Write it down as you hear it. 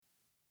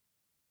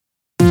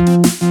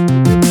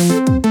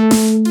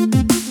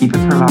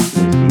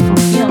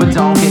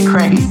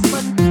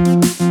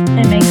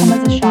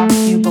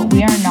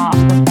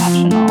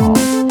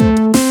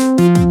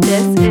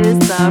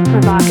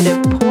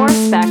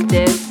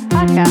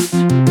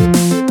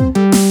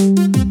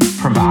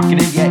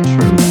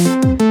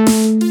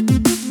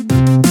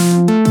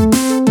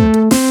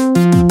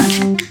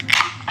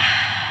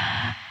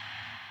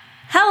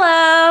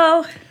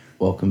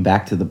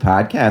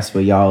podcast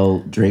where y'all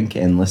drink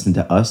and listen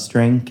to us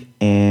drink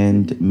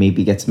and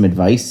maybe get some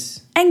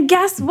advice. And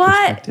guess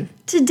what?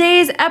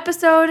 Today's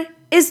episode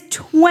is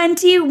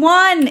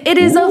 21. It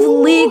is of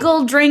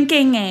legal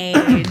drinking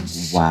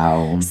age.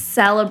 Wow.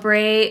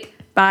 Celebrate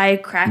by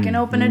cracking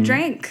open a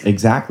drink.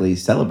 Exactly.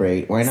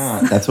 Celebrate. Why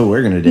not? That's what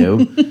we're going to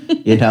do.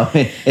 You know,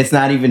 it's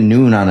not even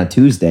noon on a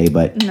Tuesday,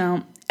 but...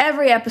 No.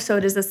 Every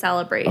episode is a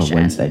celebration. Oh,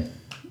 Wednesday.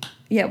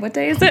 Yeah, what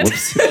day is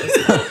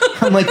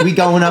it? I'm like, we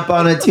going up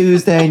on a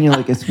Tuesday, and you're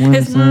like, it's Wednesday.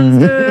 It's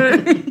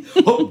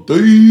Wednesday. Oh,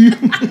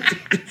 damn.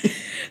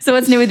 So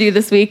what's new with you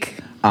this week?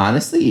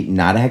 Honestly,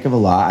 not a heck of a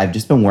lot. I've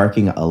just been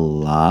working a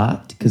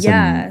lot because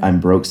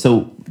I'm broke.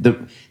 So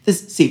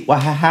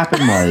what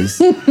happened was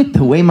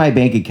the way my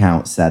bank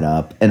account set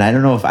up, and I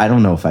don't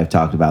know if I've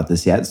talked about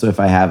this yet. So if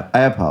I have,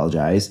 I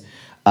apologize.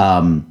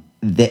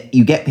 That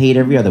you get paid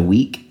every other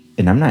week,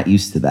 and I'm not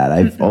used to that.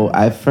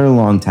 I've for a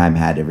long time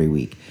had every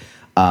week.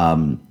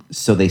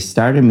 So they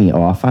started me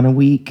off on a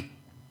week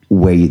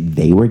where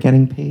they were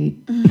getting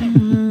paid.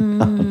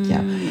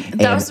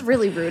 That was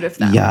really rude of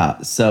them.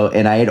 Yeah. So,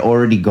 and I had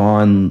already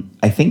gone,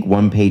 I think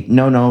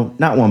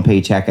not one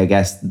paycheck. I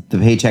guess the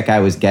paycheck I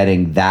was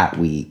getting that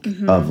week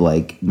of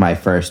like my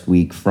first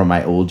week from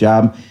my old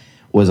job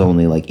was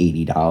only like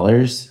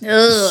 $80.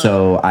 Ugh.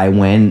 So I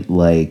went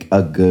like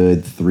a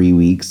good 3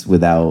 weeks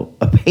without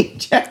a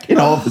paycheck. And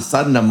all of a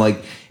sudden I'm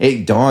like,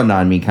 it dawned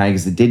on me kind of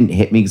because it didn't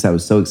hit me because I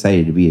was so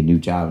excited to be a new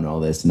job and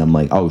all this. And I'm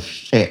like, oh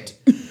shit.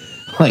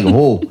 Like,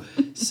 oh.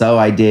 So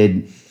I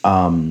did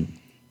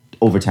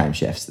overtime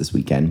shifts this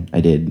weekend. I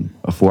did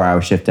a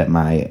 4-hour shift at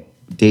my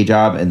day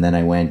job, and then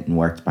I went and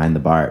worked behind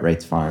the bar at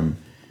Wright's Farm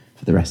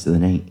for the rest of the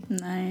night.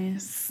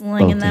 Nice.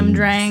 Slinging them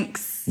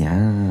drinks.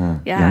 Yeah.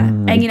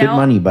 And it's good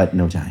money, but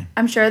no time.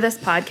 I'm sure this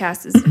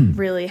podcast is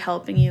really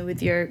helping you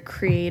with your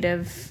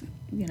creative,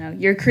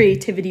 your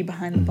creativity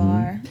behind the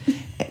bar.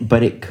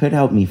 But it could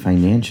help me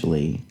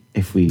financially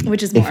if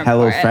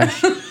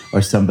HelloFresh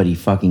or somebody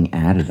fucking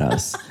added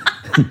us.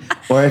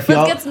 Or if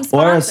y'all, get some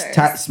sponsors.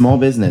 Or a small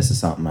business or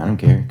something. I don't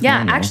care.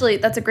 Yeah, actually,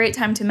 that's a great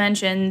time to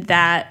mention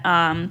that,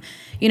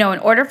 in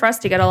order for us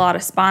to get a lot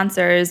of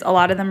sponsors, a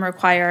lot of them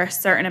require a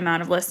certain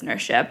amount of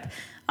listenership,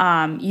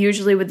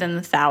 usually within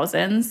the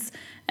thousands.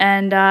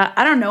 And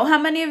I don't know how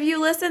many of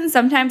you listen.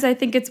 Sometimes I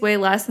think it's way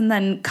less. And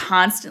then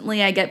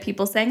constantly I get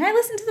people saying, I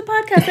listen to the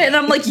podcast. And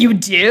I'm like, you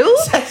do?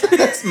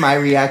 That's my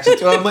reaction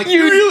to it. I'm like,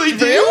 you really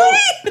do?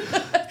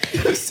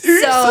 Really?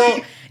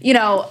 So,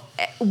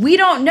 we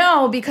don't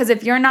know because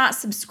if you're not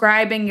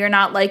subscribing, you're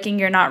not liking,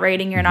 you're not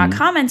rating, you're not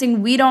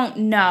commenting, we don't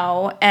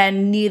know,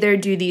 and neither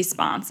do these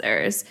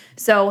sponsors.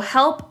 So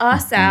help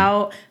us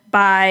out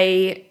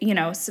by,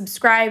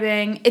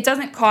 subscribing. It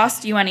doesn't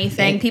cost you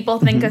anything. People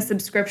think a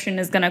subscription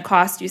is going to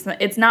cost you something.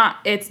 It's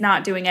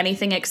not doing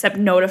anything except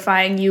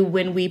notifying you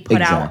when we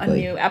put out a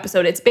new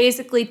episode. It's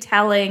basically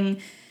telling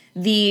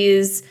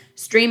these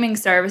streaming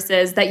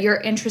services that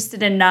you're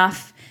interested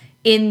enough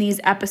in these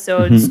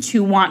episodes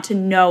to want to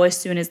know as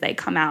soon as they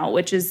come out,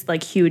 which is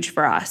like huge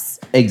for us.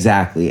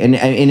 Exactly.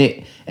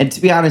 And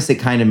to be honest, it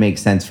kind of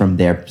makes sense from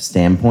their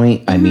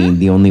standpoint. I mean,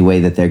 the only way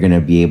that they're going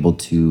to be able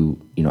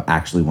to,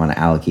 actually want to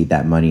allocate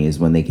that money is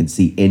when they can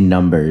see in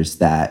numbers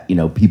that,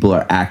 people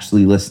are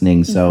actually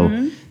listening.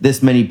 So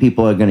this many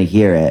people are going to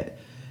hear it.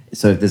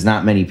 So if there's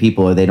not many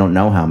people or they don't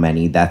know how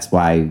many, that's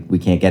why we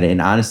can't get it.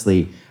 And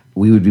honestly,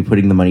 we would be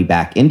putting the money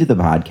back into the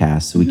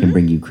podcast so we can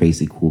bring you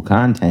crazy cool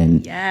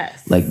content.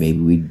 Yes. Like maybe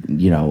we,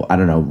 I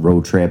don't know,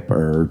 road trip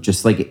or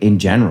just like in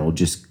general,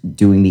 just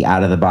doing the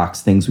out of the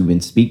box things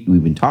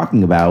we've been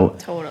talking about.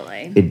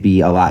 Totally. It'd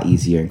be a lot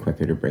easier and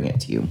quicker to bring it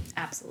to you.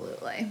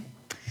 Absolutely.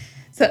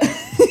 So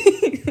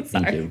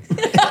Thank you.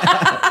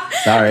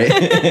 Sorry.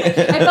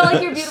 I felt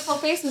like your beautiful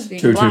face was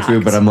being blocked.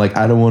 True. But I'm like,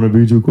 I don't want to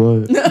be too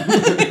quiet.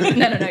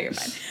 No, you're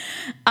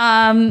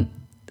fine.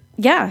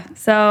 Yeah,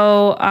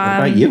 so... what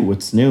about you?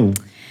 What's new?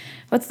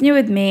 What's new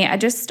with me? I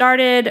just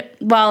started...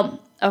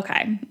 Well,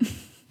 okay.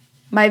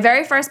 My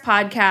very first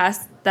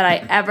podcast that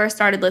I ever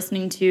started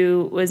listening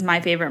to was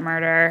My Favorite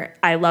Murder.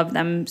 I love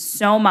them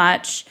so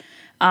much.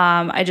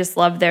 I just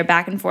love their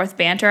back and forth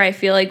banter. I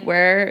feel like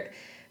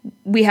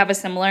we have a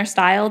similar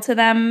style to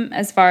them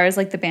as far as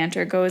like the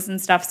banter goes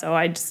and stuff. So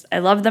I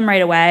love them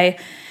right away.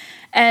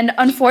 And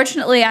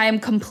unfortunately, I am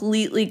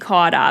completely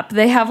caught up.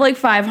 They have like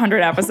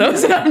 500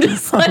 episodes, and I'm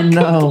just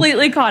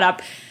completely caught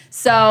up.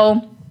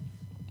 So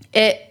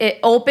it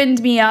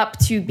opened me up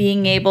to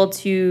being able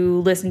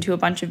to listen to a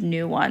bunch of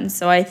new ones.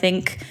 So I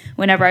think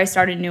whenever I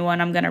start a new one,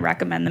 I'm going to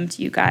recommend them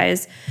to you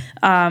guys.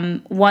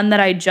 One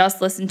that I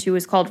just listened to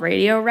is called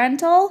Radio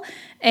Rental,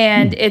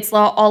 and it's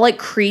all like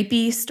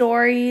creepy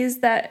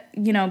stories that,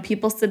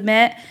 people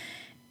submit.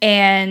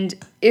 And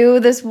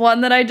this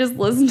one that I just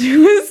listened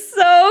to was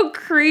so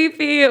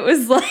creepy. It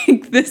was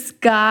like this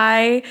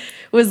guy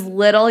was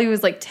little. He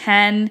was like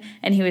 10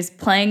 and he was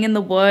playing in the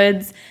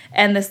woods.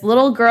 And this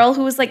little girl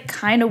who was like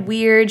kind of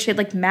weird. She had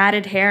like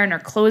matted hair and her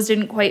clothes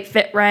didn't quite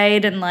fit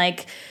right. And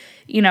like,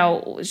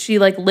 she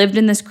like lived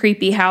in this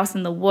creepy house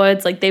in the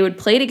woods. Like they would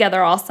play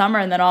together all summer.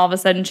 And then all of a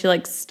sudden she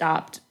like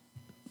stopped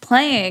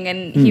playing.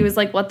 And he was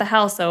like, what the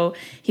hell? So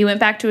he went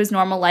back to his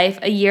normal life.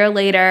 A year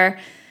later,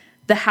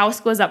 the house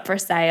goes up for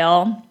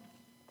sale.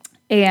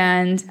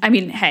 And I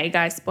mean, hey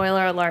guys,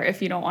 spoiler alert,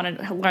 if you don't want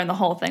to learn the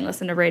whole thing,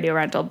 listen to Radio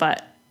Rental,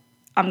 but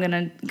I'm going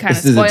to kind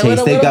of spoil it a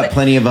little bit. They've got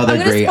plenty of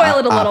other great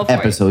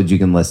episodes you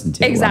can listen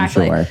to,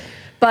 exactly. I'm sure.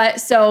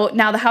 But so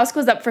now the house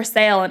goes up for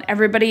sale, and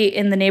everybody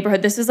in the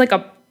neighborhood, this is like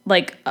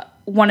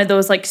one of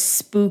those like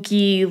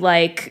spooky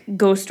like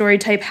ghost story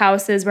type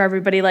houses where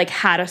everybody like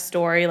had a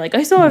story, like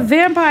I saw a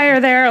vampire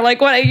there, like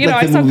what you know.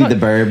 Like the movie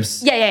The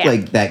Burbs, yeah,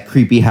 like that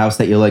creepy house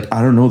that you're like,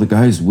 I don't know, the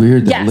guy's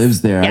weird that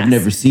lives there. I've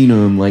never seen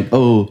him. Like,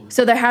 oh,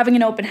 so they're having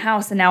an open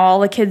house, and now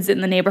all the kids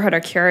in the neighborhood are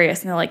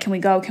curious, and they're like, can we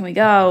go? You know,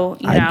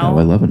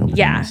 I love an open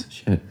house.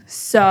 Shit.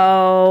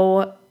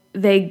 So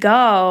they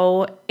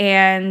go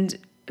and.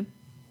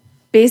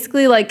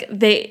 Basically, like,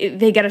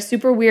 they get a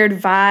super weird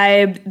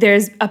vibe.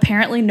 There's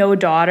apparently no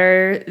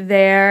daughter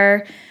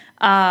there.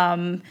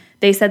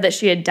 They said that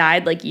she had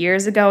died, like,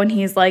 years ago. And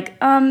he's like,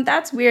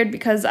 that's weird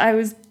because I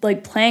was,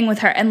 like, playing with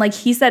her. And, like,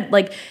 he said,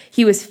 like,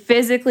 he was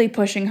physically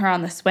pushing her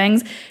on the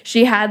swings.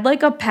 She had,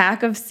 like, a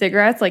pack of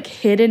cigarettes, like,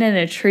 hidden in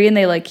a tree. And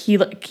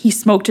he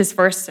smoked his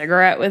first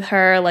cigarette with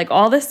her, like,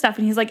 all this stuff.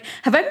 And he's like,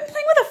 have I been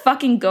playing with a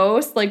fucking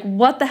ghost? Like,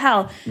 what the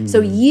hell? Mm-hmm.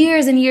 So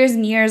years and years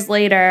and years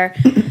later...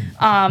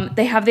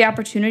 they have the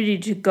opportunity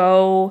to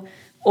go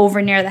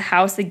over near the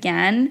house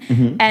again.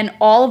 Mm-hmm. And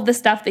all of the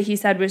stuff that he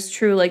said was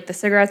true. Like, the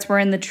cigarettes were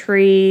in the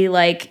tree.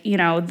 Like, you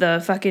know,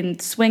 the fucking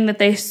swing that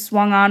they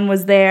swung on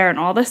was there and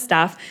all this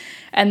stuff.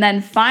 And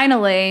then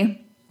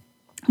finally,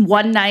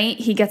 one night,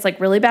 he gets, like,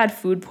 really bad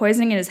food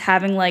poisoning and is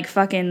having, like,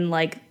 fucking,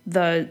 like,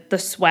 the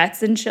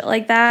sweats and shit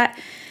like that.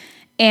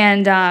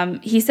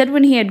 And he said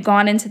when he had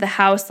gone into the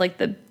house, like,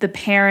 the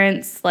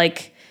parents,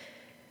 like...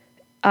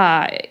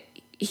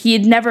 he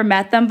had never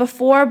met them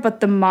before, but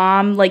the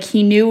mom, like,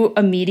 he knew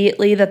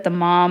immediately that the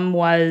mom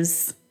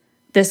was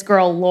this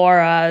girl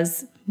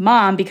Laura's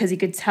mom because he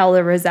could tell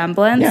the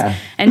resemblance. Yeah.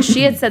 And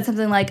she had said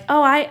something like,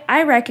 oh,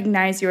 I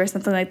recognize you or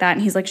something like that.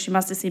 And he's like, she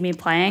must have seen me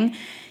playing.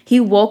 He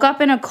woke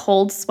up in a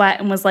cold sweat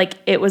and was like,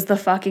 it was the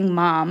fucking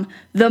mom.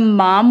 The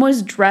mom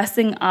was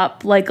dressing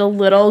up like a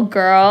little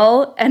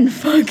girl and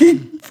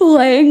fucking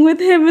playing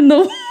with him in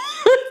the...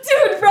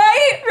 Dude,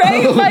 right?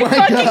 Oh my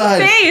fucking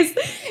God. face.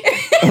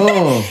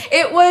 Oh.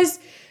 It was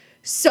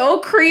so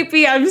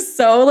creepy. I'm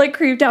so, like,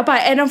 creeped out by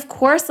it. And, of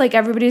course, like,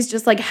 everybody's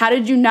just like, how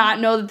did you not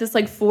know that this,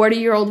 like,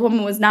 40-year-old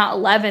woman was not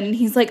 11? And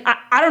he's like,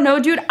 I don't know,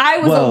 dude. I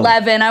was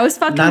 11. I was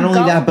fucking not only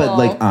gullible. that, but,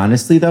 like,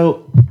 honestly,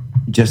 though,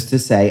 just to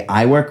say,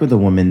 I work with a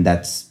woman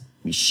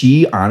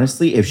she,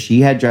 honestly, if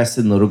she had dressed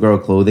in little girl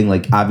clothing,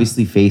 like,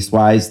 obviously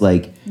face-wise,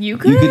 like, you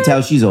could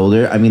tell she's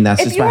older. I mean,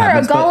 that's just what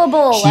happens. If you were a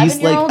gullible 11-year-old,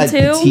 she's, like,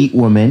 a petite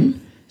woman.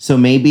 So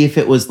maybe if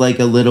it was, like,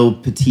 a little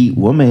petite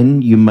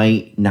woman, you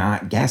might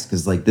not guess.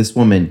 Because, like, this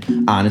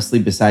woman, honestly,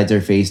 besides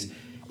her face,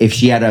 if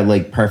she had a,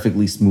 like,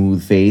 perfectly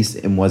smooth face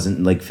and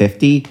wasn't, like,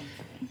 50...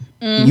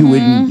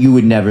 Mm-hmm. You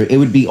would never.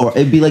 It'd be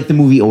like the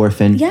movie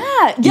Orphan.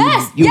 Yeah.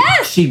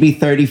 Yes. She'd be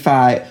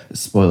 35.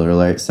 Spoiler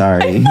alert.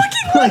 Sorry. I fucking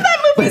love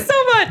that movie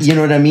so much. You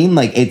know what I mean?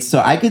 Like, it's so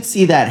I could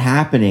see that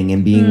happening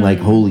and being like,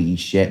 holy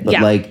shit. But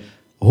like,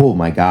 oh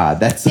my God,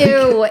 that's like,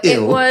 ew.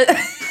 It was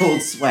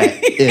cold sweat.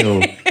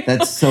 Ew.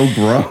 That's so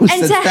gross.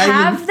 And to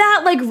have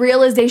that like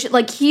realization,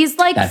 like he's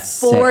like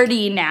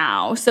 40 sick.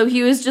 Now, so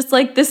he was just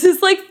like, this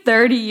is like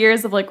 30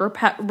 years of like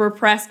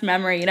repressed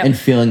memory, you know, and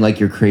feeling like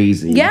you're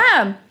crazy.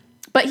 Yeah.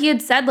 But he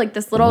had said, like,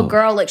 this little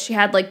girl, like, she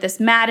had, like, this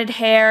matted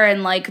hair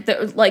and, like,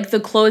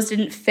 the clothes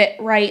didn't fit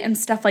right and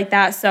stuff like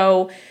that.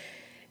 So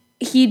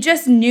he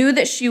just knew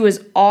that she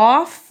was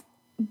off,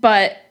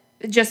 but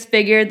just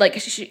figured, like,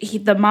 she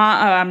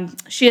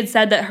had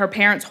said that her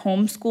parents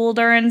homeschooled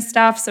her and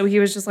stuff. So he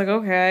was just like,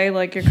 okay,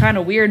 like, you're kind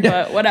of weird,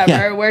 but whatever.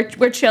 Yeah.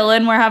 We're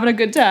chilling. We're having a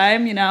good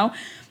time, you know?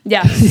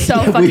 Yeah, so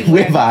fucking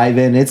weird. We're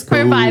vibing. It's cool.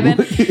 We're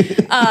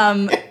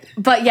vibing.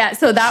 But yeah,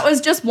 so that was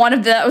just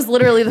that was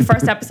literally the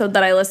first episode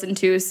that I listened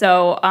to.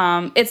 So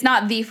it's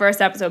not the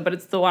first episode, but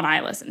it's the one I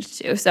listened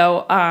to.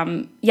 So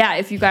yeah,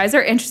 if you guys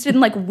are interested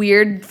in like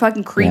weird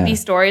fucking creepy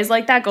stories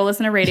like that, go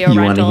listen to Radio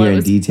Rental. You want to hear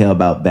in detail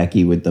about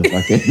Becky with the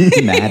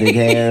fucking matted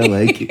hair?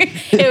 Like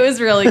it was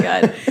really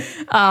good.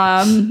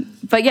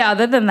 But yeah,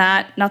 other than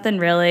that, nothing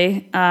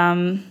really.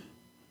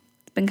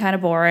 It's been kind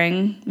of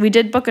boring. We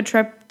did book a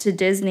trip to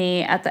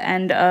Disney at the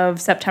end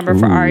of September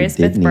for Arya's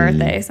 5th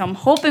birthday. So I'm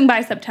hoping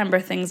by September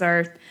things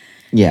are,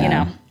 you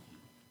know,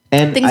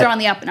 and things are on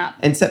the up and up.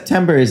 And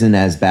September isn't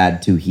as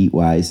bad too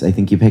heat-wise. I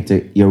think you picked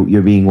it.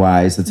 You're being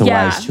wise. That's a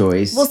wise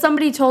choice. Well,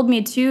 somebody told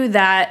me too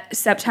that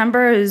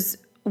September is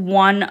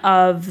one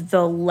of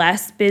the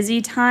less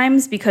busy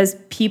times because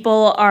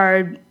people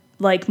are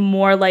like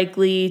more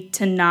likely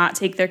to not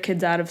take their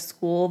kids out of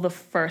school the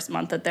first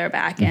month that they're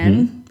back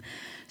in.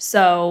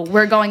 So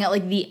we're going at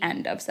like the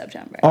end of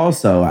September.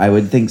 Also, I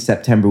would think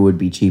September would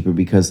be cheaper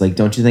because like,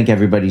 don't you think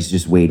everybody's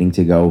just waiting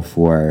to go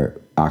for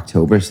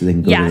October so they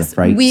can go to the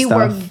fright we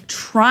stuff? were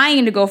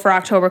trying to go for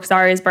October because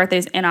Aria's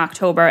birthday's in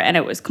October and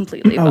it was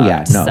completely booked. Oh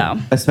yeah, no. So.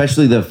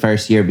 Especially the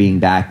first year being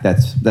back,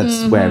 that's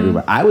where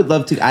everybody. I would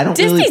love to. I don't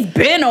Disney's really.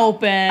 been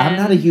open. I'm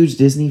not a huge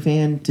Disney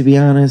fan, to be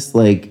honest.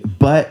 Like,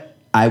 but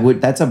I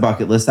would. That's a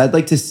bucket list. I'd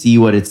like to see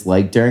what it's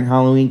like during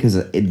Halloween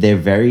because they're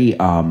very.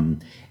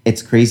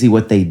 It's crazy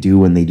what they do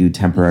when they do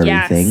temporary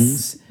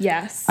things.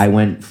 Yes. I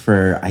went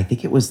for, I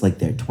think it was like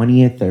their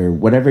 20th or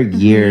whatever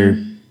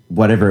year,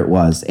 whatever it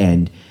was.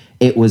 And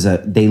it was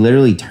they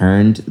literally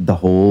turned the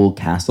whole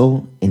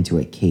castle into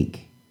a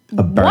cake,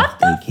 a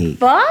birthday cake.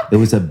 Fuck? It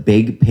was a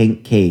big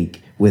pink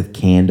cake with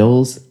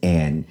candles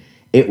and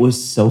it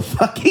was so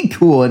fucking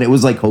cool. And it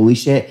was like, holy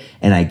shit.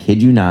 And I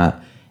kid you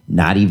not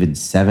even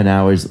 7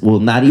 hours,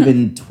 well, not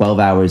even 12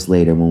 hours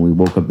later when we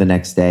woke up the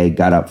next day,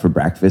 got up for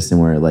breakfast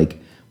and we're like,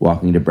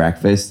 walking to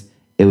breakfast,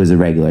 it was a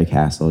regular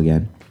castle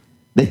again.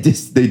 They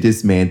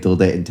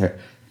dismantled it and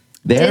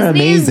they're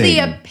Disney's amazing. the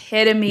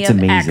epitome of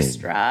amazing.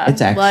 extra.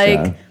 It's extra.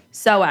 Like,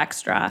 so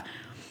extra.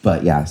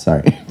 But yeah,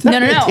 sorry. No.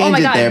 Oh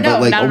my God. There, no,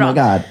 but like, not oh at my all.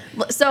 God.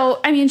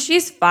 So, I mean,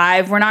 she's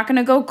 5. We're not going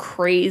to go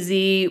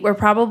crazy. We're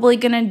probably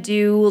going to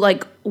do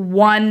like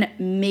 1,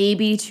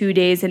 maybe 2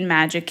 days in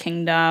Magic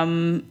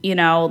Kingdom. You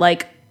know,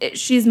 like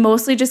she's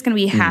mostly just going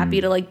to be happy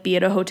to like be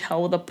at a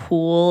hotel with a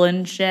pool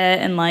and shit.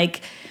 And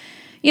like,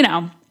 you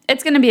know,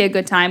 it's going to be a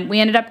good time.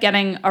 We ended up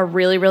getting a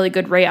really, really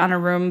good rate on a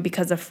room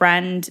because a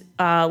friend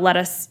let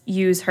us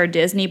use her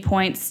Disney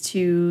points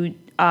to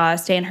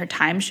stay in her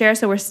timeshare.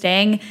 So we're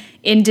staying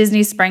in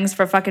Disney Springs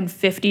for fucking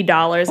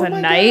 $50 a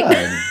night.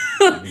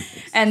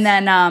 And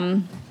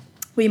then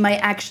we might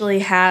actually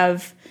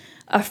have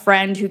a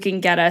friend who can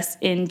get us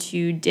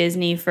into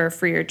Disney for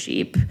free or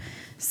cheap.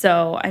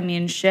 So, I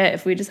mean, shit,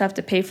 if we just have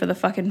to pay for the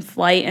fucking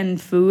flight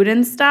and food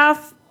and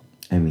stuff,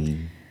 I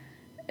mean,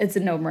 it's a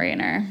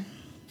no-brainer.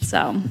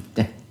 So,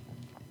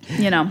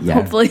 you know,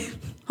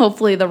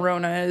 hopefully the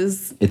Rona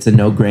is... It's a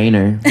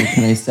no-brainer. What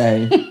can I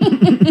say?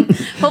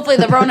 Hopefully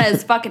the Rona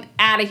is fucking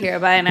out of here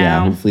by now.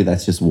 Yeah, hopefully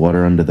that's just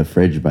water under the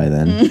fridge by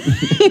then.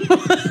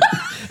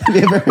 Have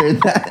you ever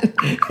heard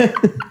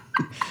that?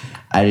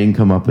 I didn't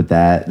come up with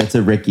that. That's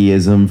a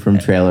Rickyism from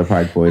Trailer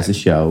Park Boys, a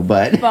show.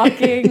 But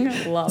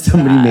fucking love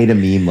somebody that. made a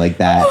meme like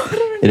that.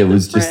 And it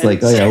was just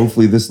like, oh yeah,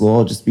 hopefully this will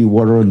all just be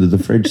water under the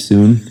fridge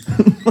soon.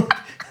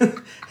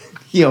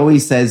 He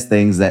always says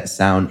things that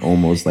sound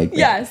almost like that.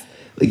 Yes.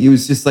 Like he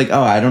was just like,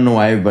 oh, I don't know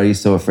why everybody's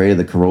so afraid of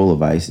the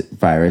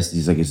coronavirus.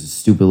 He's like, it's a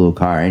stupid little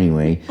car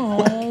anyway.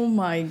 Oh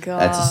my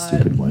God. That's a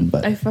stupid one,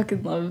 but I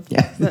fucking love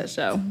that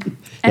show.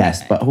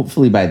 Yes, but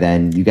hopefully by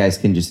then you guys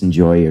can just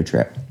enjoy your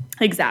trip.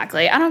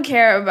 Exactly. I don't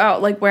care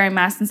about like wearing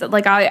masks and stuff.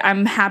 Like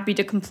I'm happy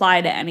to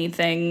comply to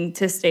anything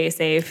to stay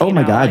safe. Oh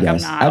my God, like,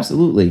 yes, I'm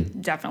absolutely.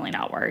 Definitely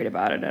not worried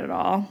about it at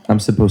all.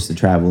 I'm supposed to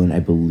travel in, I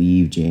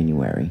believe,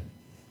 January.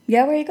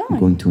 Yeah, where are you going? I'm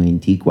going to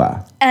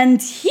Antigua.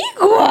 Antigua?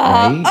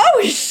 Right?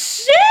 Oh,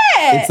 shit.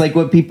 It's like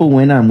what people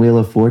win on Wheel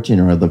of Fortune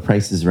or The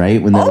Price is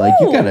Right when they're like,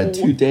 you got a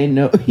 2-day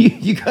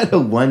you got a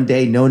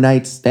 1-day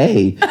no-night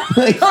stay.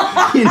 Like,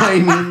 you know what I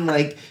mean?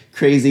 Like,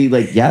 crazy.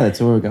 Like, yeah,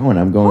 that's where we're going.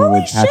 I'm going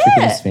with Patrick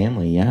and his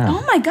family. Yeah.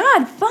 Oh, my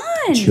God.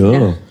 Fun.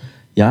 Sure.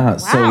 Yeah. Wow.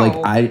 So,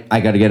 like,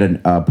 I got to get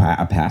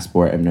a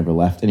passport. I've never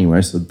left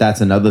anywhere. So that's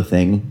another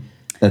thing.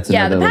 That's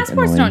another, the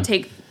passports like, don't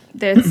take...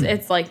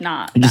 It's like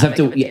not. You just have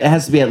to. It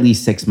has to be at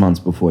least 6 months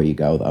before you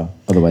go, though.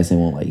 Otherwise, they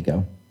won't let you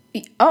go.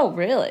 Oh,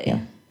 really?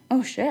 Yeah.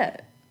 Oh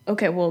shit.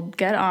 Okay, well,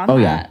 get on. Oh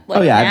that, yeah. like,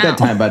 oh yeah. now. I've got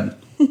time, but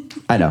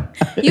I know.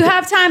 You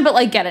have time, but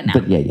like, get it now.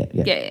 But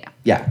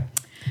yeah.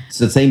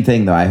 So same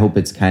thing though. I hope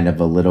it's kind of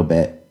a little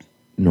bit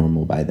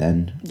normal by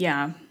then.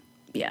 Yeah.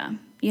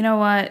 You know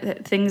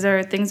what? Things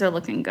are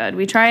looking good.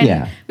 We try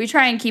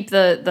and keep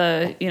the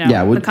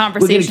the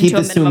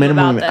conversation to a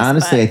minimum about this.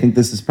 Honestly, I think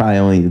this is probably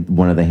only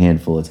one of the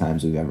handful of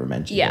times we've ever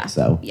mentioned it.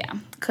 So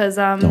because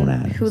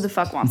who the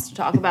fuck wants to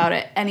talk about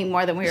it any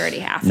more than we already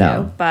have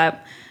No. to?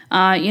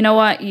 But you know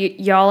what?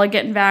 Y'all are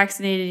getting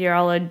vaccinated.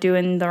 Y'all are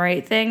doing the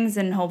right things,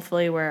 and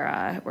hopefully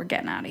we're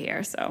getting out of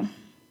here. So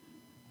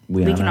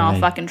we can all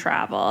fucking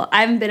travel.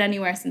 I haven't been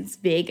anywhere since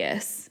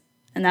Vegas,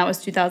 and that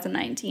was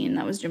 2019.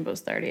 That was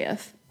Jimbo's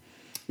 30th.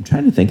 I'm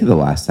trying to think of the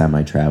last time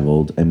I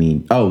traveled. I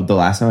mean, the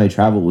last time I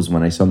traveled was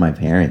when I saw my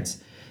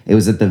parents. It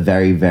was at the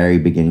very, very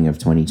beginning of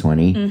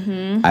 2020.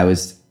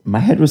 Mm-hmm. My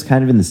head was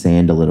kind of in the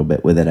sand a little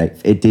bit with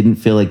it. It didn't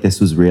feel like this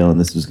was real and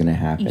this was going to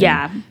happen.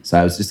 Yeah. So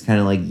I was just kind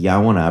of like, yeah,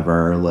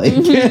 whatever. Like,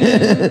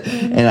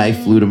 and I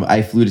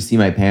flew to see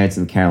my parents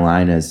in the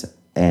Carolinas,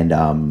 and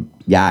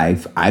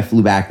I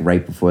flew back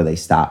right before they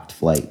stopped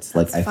flights.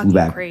 That's like I flew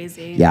back.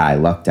 Crazy. Yeah, I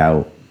lucked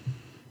out.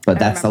 But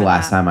that's the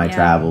last time I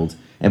traveled.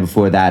 And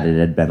before that, it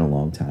had been a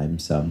long time.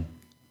 So,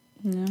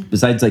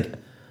 besides like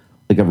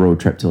a road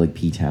trip to like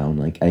P-Town,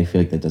 like I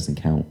feel like that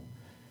doesn't count.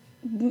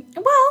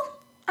 Well,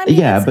 I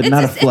mean, but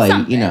not a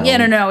flight. You know. Yeah,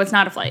 no, it's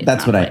not a flight.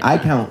 That's what I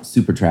count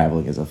super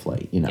traveling as a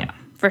flight. You know. Yeah,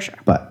 for sure.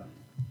 But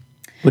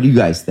what do you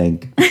guys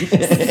think?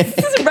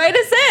 Write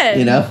us in.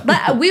 You know,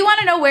 we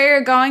want to know where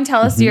you're going.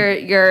 Tell us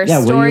your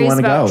stories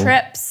about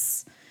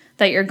trips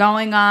that you're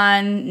going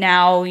on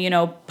now,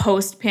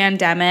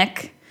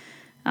 post-pandemic.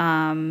 We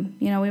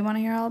want to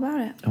hear all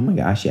about it. Oh my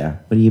gosh, yeah.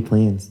 What are your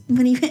plans?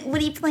 What are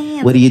you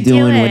plans? What are you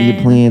doing? What are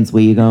your plans?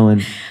 Where are you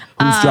going?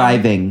 Who's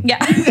driving?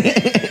 Yeah.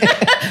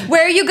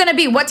 Where are you going to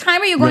be? What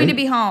time are you going to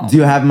be home? Do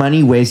you have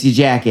money? Where's your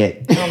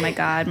jacket? Oh my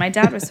God. My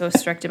dad was so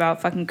strict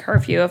about fucking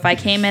curfew. If I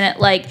came in at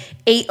like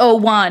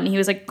 8:01, he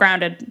was like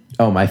grounded.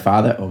 Oh, my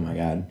father? Oh my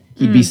God.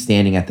 He'd be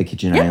standing at the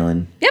kitchen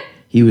island. Yep.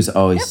 He was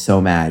always so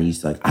mad.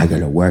 He's like, I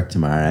gotta work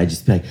tomorrow. I'd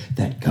just be like,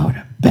 then go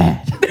to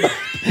bed.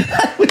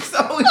 I was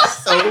always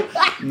so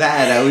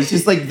mad. I was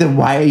just like, then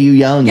why are you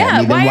yelling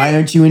at me? Then why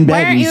aren't you in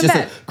bed? And he's just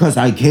like, because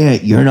I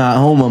can't. You're not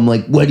home. I'm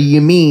like, what do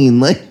you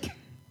mean? Like,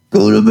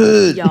 go to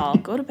bed. Y'all,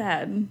 go to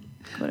bed.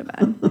 Go to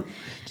bed.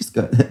 Just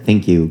go.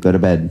 Thank you. Go to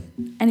bed.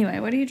 Anyway,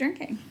 what are you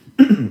drinking?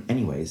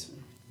 Anyways,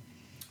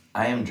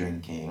 I am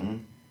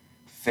drinking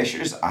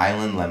Fisher's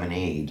Island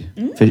lemonade.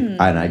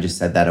 And I just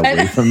said that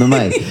away from the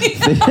mic.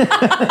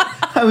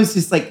 I was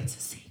just like, it's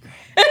a secret.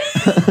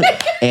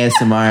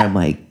 ASMR, I'm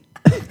like,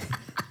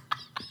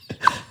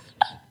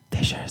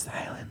 Fisher's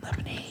Island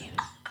lemonade.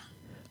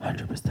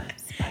 100%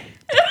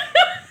 spiked.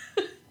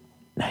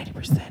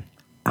 90%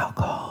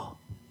 alcohol.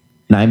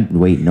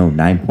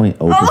 9.0%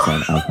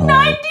 alcohol.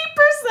 90%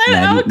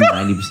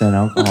 alcohol. 90%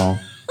 alcohol.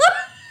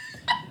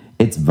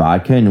 It's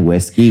vodka and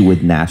whiskey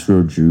with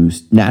natural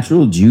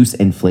juice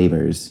and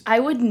flavors. I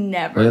would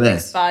never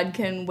mix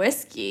vodka and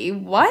whiskey.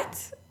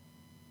 What?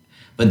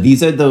 But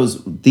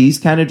these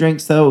kind of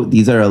drinks though,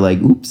 these are like,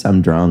 oops,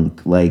 I'm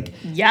drunk. Like,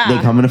 yeah.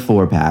 They come in a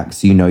 4-pack,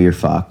 so you know you're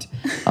fucked.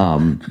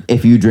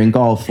 If you drink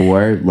all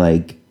 4,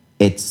 like,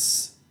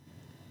 it's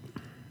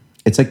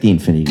like the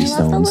Infinity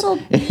Stones. The little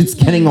bee. It's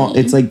getting all,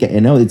 it's like,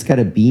 it's got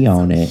a bee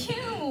on it. Cute.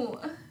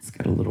 It's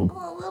got a little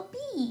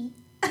bee.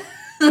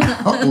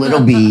 a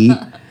little bee.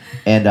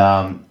 And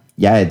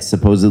it's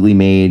supposedly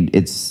made.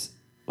 It's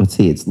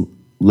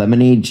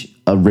lemonade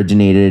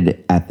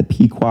originated at the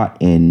Pequot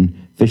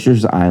Inn,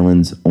 Fisher's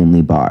Island's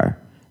only bar,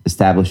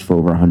 established for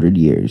over 100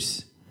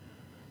 years.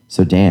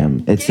 So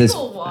damn, it says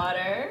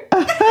water.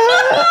 What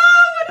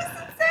does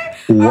it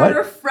say? What? A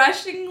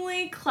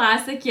refreshingly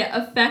classic yet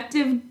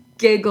effective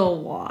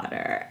giggle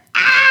water.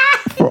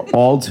 For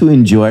all to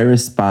enjoy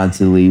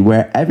responsibly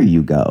wherever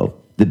you go: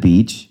 the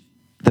beach,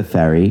 the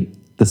ferry,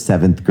 the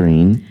 7th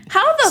green.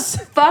 How the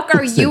fuck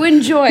are you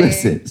enjoying?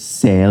 Listen,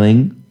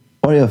 sailing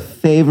or your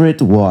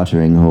favorite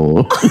watering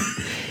hole.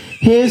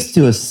 Here's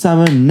to a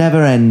summer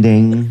never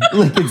ending.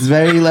 Like, it's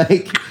very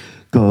like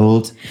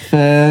gold,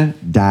 fur,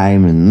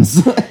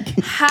 diamonds.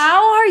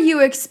 How are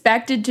you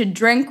expected to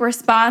drink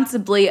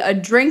responsibly a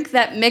drink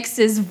that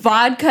mixes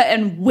vodka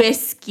and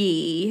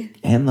whiskey?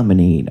 And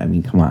lemonade. I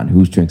mean, come on.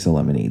 Who drinks a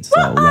lemonade?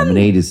 So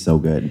lemonade is so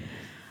good.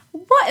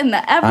 What in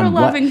the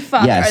ever-loving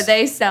fuck are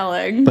they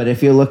selling? But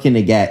if you're looking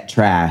to get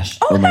trashed,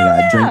 oh my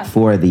God, drink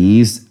 4 of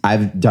these.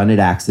 I've done it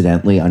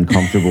accidentally,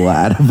 uncomfortable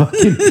at a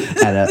fucking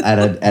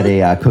at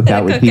a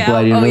cookout with people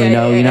I didn't really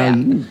know.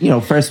 You know,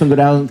 first one go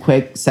down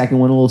quick, second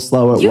one a little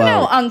slower. You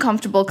know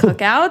uncomfortable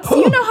cookouts.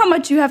 You know how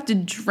much you have to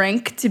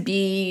drink to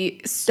be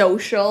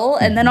social,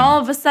 and then all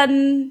of a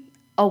sudden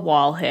a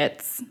wall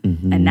hits,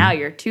 and now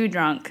you're too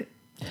drunk.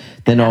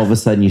 Then all of a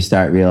sudden you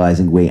start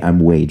realizing, wait,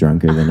 I'm way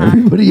drunker than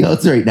everybody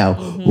else right now.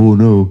 Oh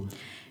no.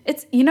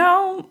 It's,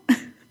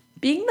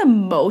 being the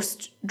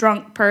most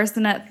drunk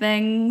person at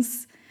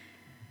things.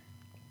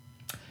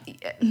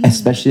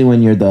 Especially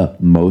when you're the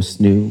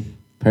most new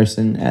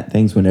person at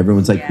things, when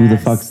everyone's like, who the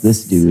fuck's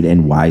this dude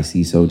and why is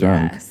he so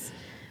drunk? Yes.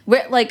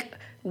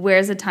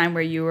 Where's a time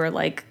where you were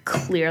like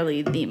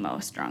clearly the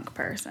most drunk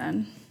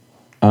person?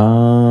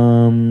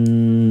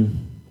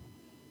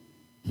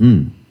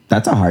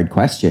 That's a hard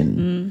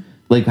question.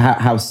 Like,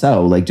 how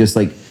so? Like, just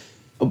like,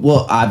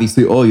 well,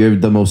 obviously, you're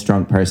the most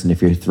drunk person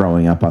if you're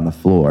throwing up on the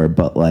floor.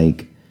 But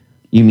like,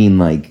 you mean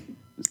like,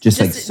 just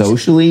like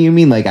socially? You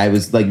mean like I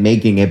was like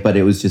making it, but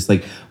it was just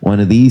like one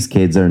of these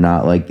kids are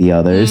not like the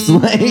others,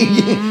 like,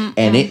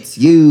 and it's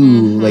you,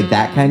 like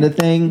that kind of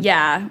thing.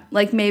 Yeah,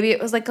 like maybe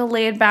it was like a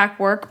laid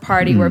back work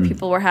party where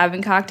people were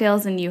having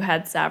cocktails and you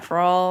had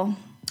several.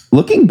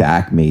 Looking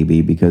back,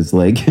 maybe, because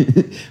like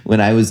when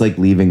I was like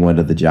leaving one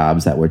of the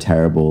jobs that were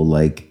terrible,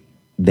 like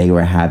they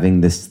were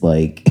having this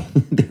like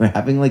they were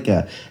having like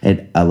a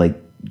like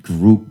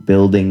group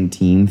building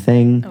team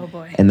thing. Oh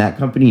boy. And that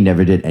company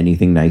never did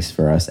anything nice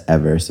for us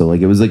ever. So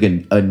like it was like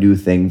a new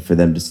thing for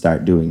them to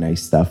start doing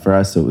nice stuff for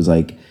us. So it was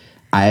like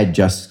I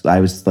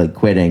was like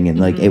quitting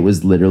and like it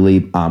was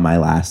literally on my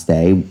last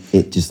day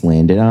it just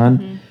landed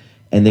on.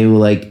 And they were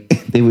like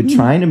they were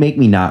trying to make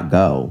me not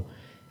go.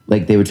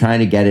 Like, they were trying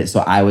to get it,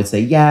 so I would say,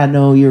 yeah,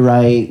 no, you're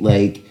right.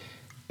 Like,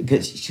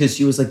 because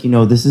she was like,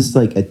 this is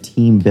like a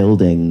team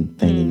building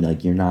thing, and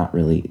like, you're not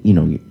really, you're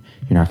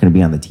not going to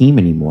be on the team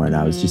anymore. And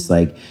I was just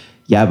like,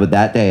 yeah, but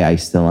that day I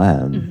still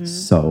am.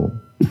 So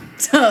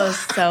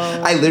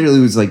I literally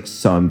was like,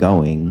 so I'm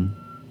going.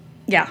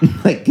 Yeah.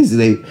 Like,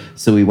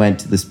 so we went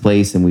to this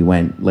place, and we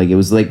went, like, it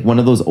was like one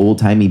of those old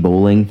timey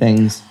bowling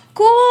things.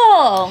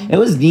 Cool. It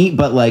was neat,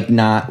 but like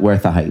not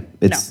worth the hype.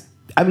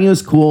 I mean, it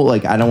was cool.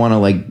 Like, I don't want to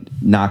like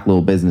knock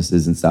little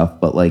businesses and stuff.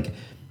 But like,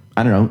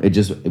 I don't know,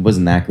 it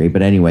wasn't that great.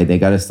 But anyway, they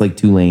got us like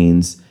 2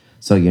 lanes.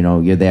 So, you know,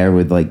 you're there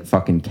with like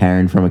fucking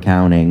Karen from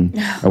accounting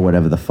or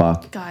whatever the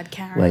fuck. God,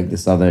 Karen. Like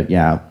this other,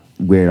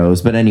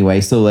 weirdos. But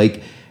anyway, so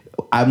like,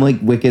 I'm like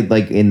wicked,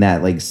 like in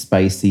that like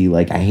spicy,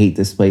 like I hate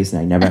this place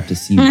and I never have to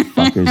see you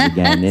fuckers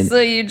again. And,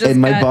 so you just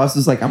and my boss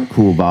was like, I'm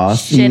cool,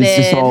 boss. And he was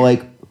just all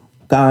like,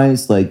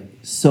 guys, like,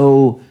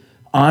 so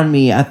on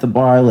me at the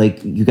bar,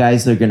 like you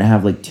guys are gonna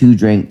have like 2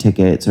 drink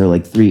tickets or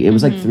like 3. It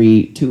was like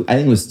 2. I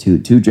think it was 2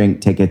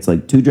 drink tickets,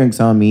 like 2 drinks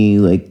on me.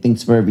 Like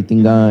thanks for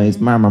everything, guys.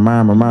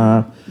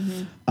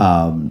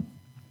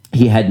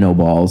 He had no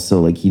balls,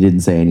 so like he didn't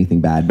say anything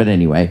bad. But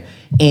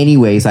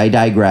anyways, I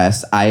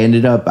digress.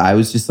 I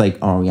was just like,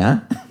 oh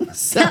yeah.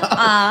 So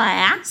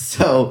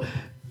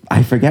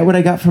I forget what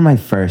I got for my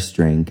first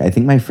drink. I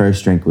think my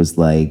first drink was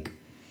like,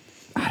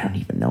 I don't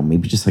even know,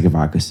 maybe just like a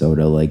vodka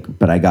soda. Like,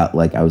 but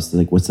I was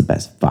like, what's the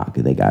best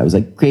vodka they got? I was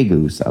like, Grey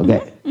Goose. I'll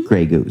get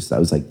Grey Goose. I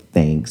was like,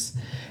 thanks.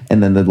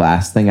 And then the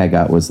last thing I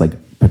got was like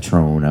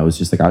Patron. I was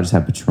just like, I'll just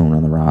have Patron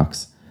on the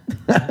rocks.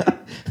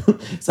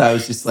 So I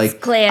was just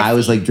like, I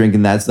was like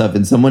drinking that stuff,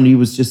 and someone who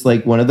was just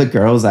like one of the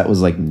girls that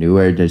was like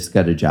newer, just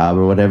got a job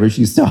or whatever.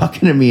 She's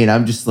talking to me, and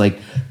I'm just like,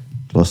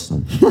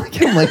 listen,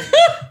 I'm like,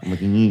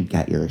 you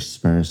got your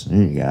experience,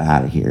 and you get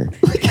out of here.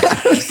 Like,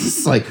 I was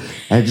just like,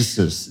 they're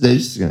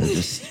just gonna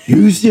just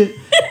use you,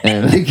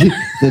 and like,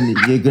 then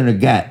you're gonna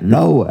get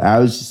nowhere. I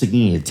was just like, you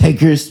need to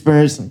take your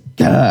experience and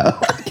get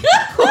out.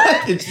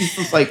 And she's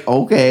just like,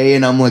 okay,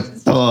 and I'm like,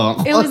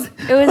 oh. It was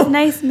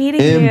nice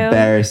meeting you.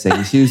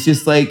 Embarrassing. She was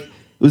just like, it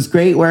was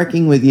great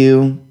working with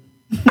you.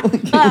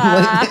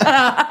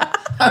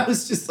 I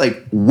was just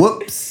like,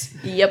 whoops.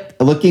 Yep.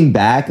 Looking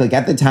back, like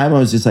at the time, I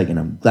was just like, and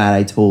I'm glad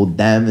I told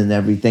them and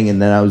everything.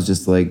 And then I was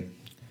just like,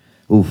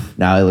 oof.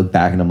 Now I look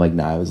back and I'm like,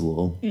 nah, I was a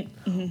little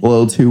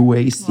too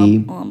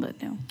wasty. A little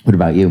bit new. What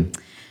about you?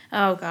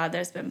 Oh God,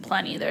 there's been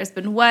plenty. There's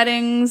been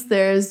weddings.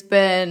 There's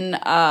been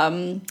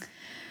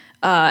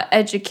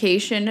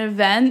education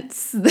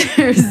events.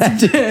 There's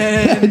been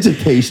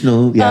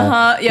educational,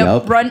 yeah.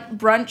 Yep.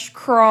 Brunch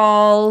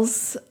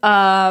crawls.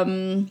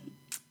 But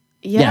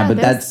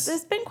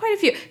there's been quite a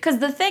few. Because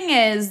the thing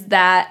is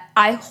that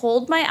I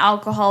hold my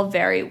alcohol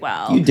very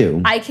well. You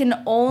do. I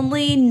can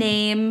only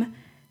name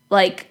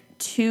like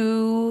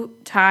 2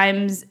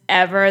 times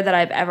ever that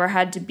I've ever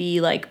had to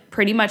be like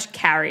pretty much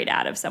carried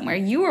out of somewhere.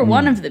 You were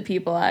one of the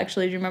people,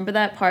 actually. Do you remember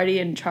that party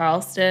in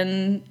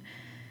Charleston?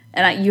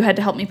 And you had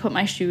to help me put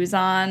my shoes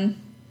on.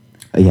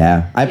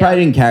 Yeah, I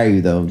probably didn't carry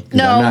you though.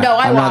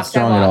 I'm not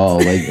strong at all.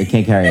 Like I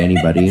can't carry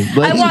anybody.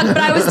 I walked, but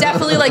I was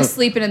definitely like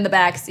sleeping in the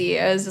back seat.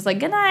 I was just like,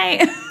 good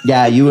night.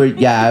 Yeah, you were.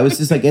 Yeah, I was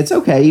just like, it's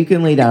okay. You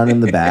can lay down in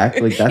the back.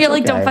 Like that's You're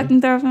like, okay. don't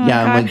fucking throw it in my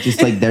car. I'm like,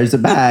 just like, there's a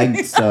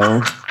bag,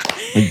 so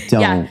like,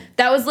 don't. Yeah,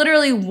 that was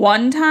literally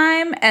one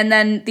time, and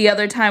then the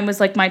other time was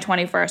like my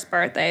 21st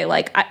birthday.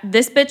 Like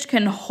this bitch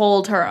can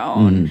hold her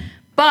own,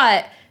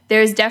 but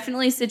there's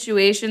definitely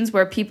situations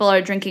where people are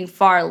drinking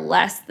far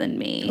less than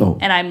me,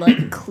 and I'm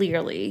like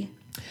clearly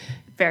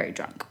very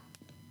drunk.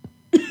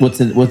 What's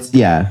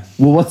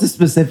the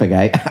specific?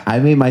 I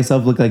made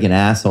myself look like an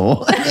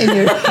asshole, and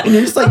you're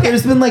just like, okay.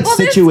 There's been like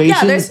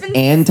situations there's been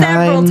and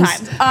several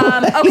times.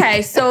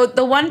 Okay, so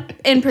the one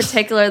in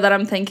particular that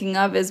I'm thinking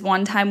of is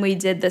one time we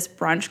did this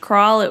brunch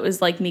crawl. It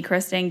was like me,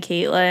 Krista, and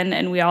Caitlin,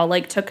 and we all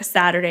like took a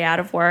Saturday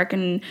out of work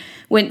and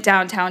went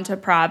downtown to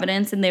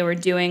Providence, and they were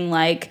doing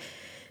like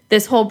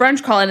this whole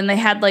brunch call, and they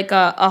had like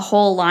a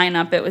whole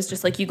lineup. It was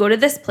just like, you go to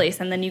this place,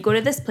 and then you go to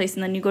this place,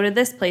 and then you go to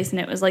this place, and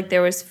it was like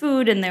there was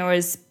food and there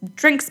was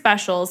drink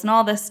specials and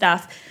all this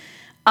stuff.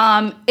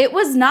 It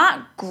was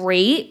not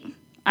great,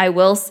 I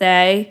will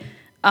say.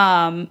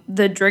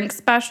 The drink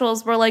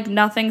specials were like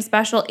nothing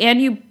special,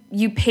 and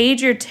you paid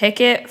your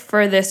ticket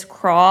for this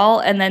crawl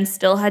and then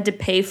still had to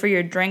pay for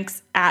your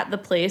drinks at the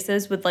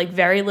places with like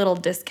very little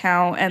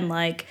discount, and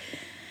like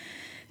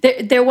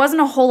there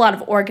wasn't a whole lot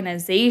of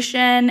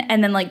organization,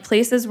 and then like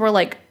places were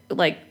like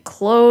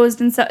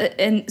closed and stuff,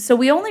 and so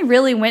we only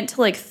really went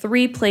to like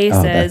 3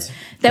 places.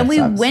 Then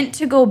we went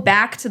to go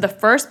back to the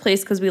first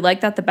place because we liked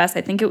that the best.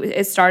 I think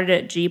it started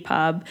at G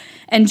Pub,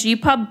 and G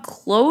Pub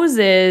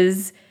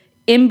closes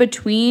in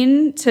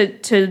between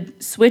to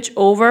switch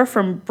over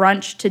from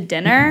brunch to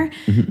dinner.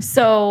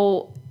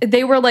 So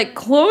they were like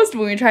closed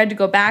when we tried to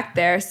go back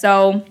there.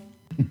 So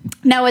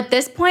now at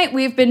this point,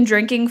 we've been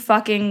drinking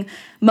fucking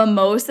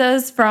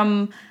mimosas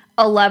from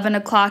 11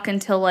 o'clock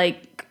until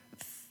like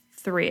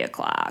 3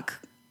 o'clock.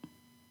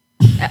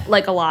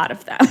 Like a lot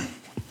of them.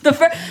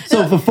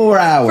 For 4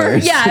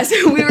 hours.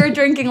 So we were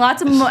drinking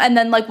lots of and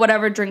then like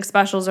whatever drink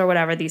specials or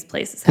whatever these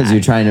places had. Because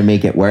you're trying to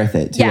make it worth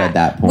it too at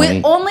that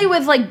point. Only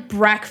with like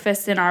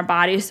breakfast in our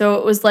body. So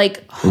it was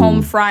like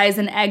home fries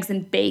and eggs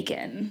and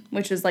bacon,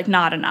 which is like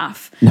not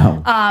enough.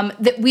 No.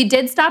 We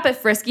did stop at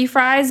Frisky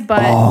Fries,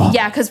 but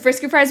because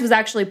Frisky Fries was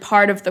actually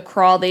part of the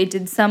crawl. They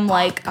did some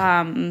like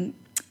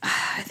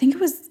I think it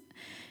was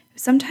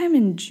sometime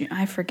in June.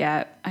 I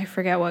forget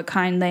what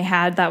kind they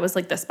had. That was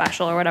like the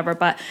special or whatever.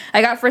 But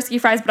I got frisky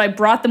fries, but I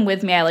brought them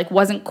with me. I like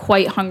wasn't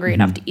quite hungry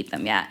enough to eat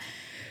them yet.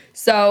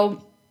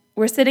 So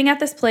we're sitting at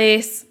this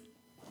place,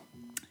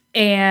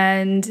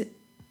 and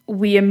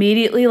we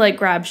immediately like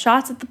grabbed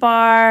shots at the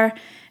bar.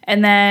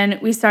 And then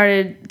we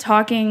started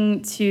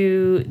talking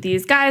to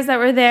these guys that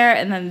were there,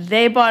 and then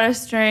they bought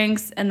us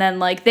drinks, and then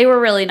like they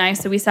were really nice,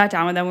 so we sat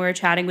down with them, we were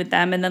chatting with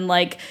them, and then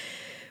like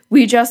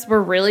we just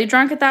were really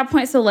drunk at that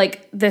point. So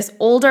like this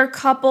older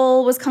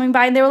couple was coming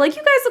by, and they were like,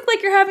 "You guys look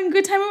like you're having a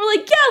good time." And we're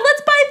like, "Yeah,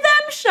 let's buy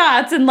them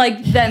shots." And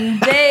like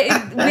then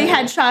we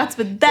had shots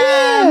with them.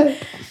 Yeah.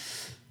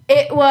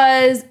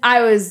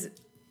 I was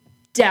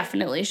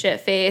definitely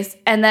shit-faced.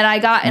 And then I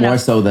got in more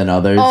so than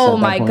others. Oh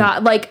my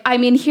God. Like, I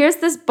mean, here's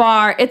this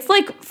bar. It's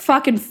like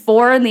fucking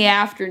 4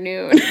 p.m.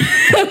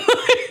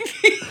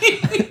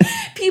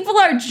 People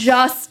are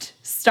just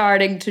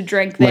starting to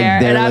drink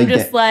there. Like, and I'm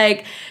just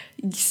like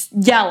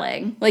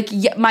yelling. Like,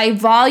 my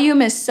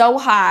volume is so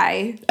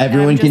high.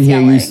 Everyone can hear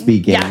you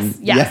speaking. Yes.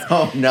 Yeah,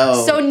 oh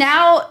no. So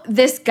now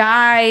this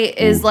guy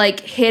is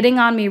like hitting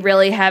on me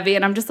really heavy,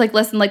 and I'm just like,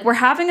 listen, like we're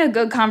having a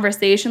good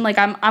conversation. Like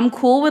I'm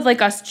cool with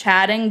like us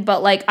chatting,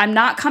 but like I'm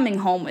not coming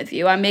home with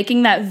you. I'm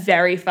making that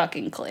very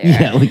fucking clear.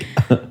 Yeah, like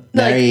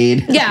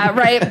married. Like, yeah,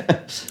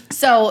 right.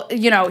 So,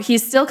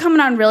 he's still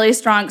coming on really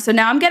strong. So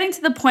now I'm getting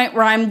to the point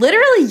where I'm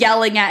literally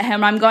yelling at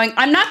him. I'm going,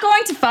 I'm not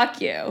going to fuck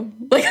you.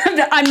 Like,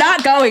 I'm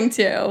not going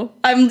to.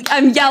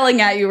 I'm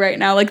yelling at you right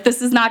now. Like,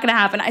 this is not going to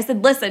happen. I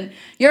said, listen,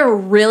 you're a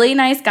really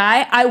nice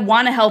guy. I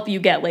want to help you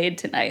get laid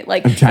tonight.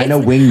 Like, I'm trying to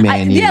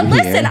wingman you. Yeah,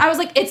 listen, I was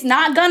like, it's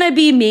not going to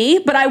be me,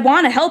 but I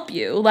want to help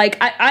you. Like,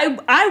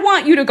 I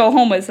want you to go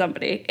home with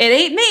somebody. It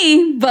ain't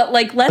me, but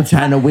like, let's. I'm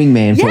trying to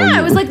wingman for you. Yeah,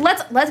 I was like,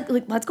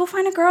 let's go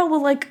find a girl.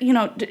 We'll like,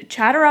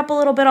 chat her up a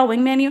little bit. I'll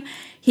wingman you.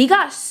 He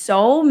got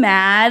so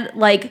mad.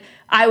 Like,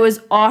 I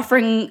was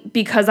offering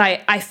because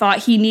I thought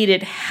he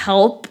needed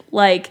help,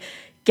 like,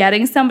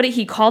 getting somebody.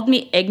 He called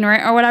me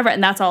ignorant or whatever,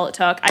 and that's all it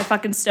took. I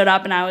fucking stood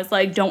up and I was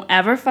like, don't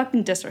ever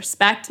fucking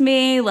disrespect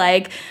me.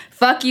 Like,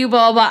 fuck you,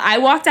 blah, blah. I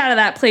walked out of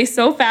that place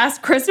so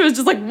fast. Krista was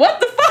just like, what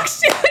the fuck?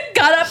 She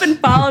got up and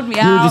followed me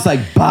out. You were just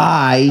like,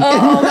 bye.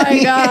 Oh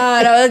my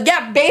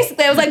God.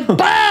 Basically, I was like,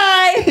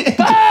 bye,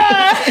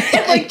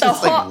 bye. Like the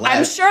whole,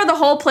 I'm sure the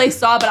whole place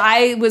saw, but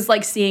I was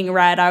like seeing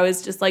red. I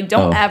was just like,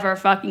 don't ever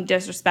fucking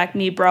disrespect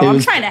me, bro. I'm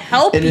trying to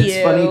help you. And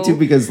it's funny too,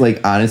 because like,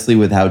 honestly,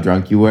 with how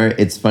drunk you were,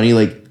 it's funny,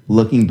 like,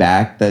 looking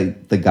back,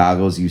 the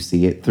goggles you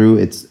see it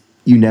through,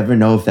 you never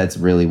know if that's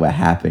really what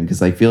happened.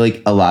 Because I feel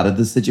like a lot of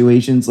the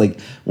situations,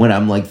 like when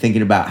I'm like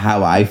thinking about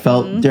how I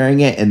felt during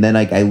it, and then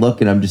like I look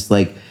and I'm just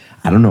like,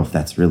 I don't know if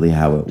that's really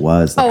how it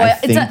was. Like, I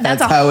think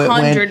that's how it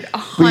went.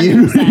 100%. You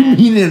know what I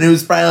mean? And it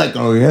was probably like,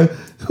 oh yeah.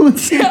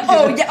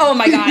 Oh yeah. Oh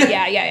my God.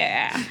 Yeah.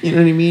 You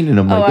know what I mean? And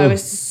I'm like, I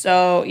was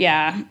so,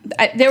 yeah.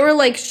 There were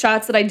like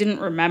shots that I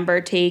didn't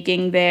remember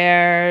taking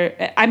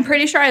there. I'm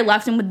pretty sure I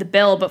left him with the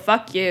bill, but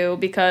fuck you,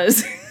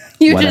 because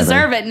you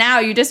deserve it now.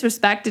 You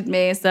disrespected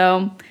me,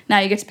 so now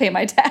you get to pay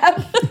my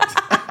tab.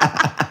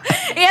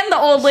 And the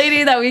old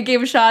lady that we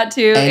gave a shot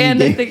to,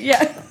 and I think,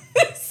 yeah.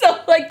 So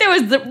like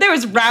there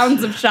was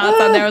rounds of shots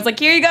on there. I was like,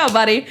 here you go,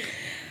 buddy.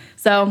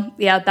 So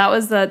yeah, that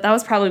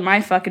was probably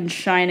my fucking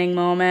shining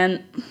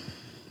moment.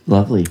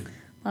 Lovely.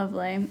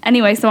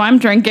 Anyway, so I'm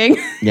drinking.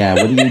 Yeah,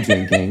 what are you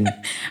drinking?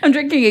 I'm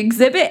drinking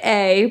Exhibit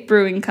A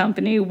Brewing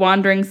Company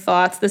Wandering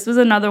Thoughts. This was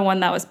another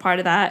one that was part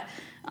of that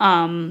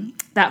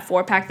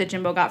 4-pack that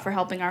Jimbo got for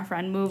helping our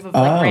friend move of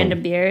like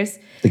random beers.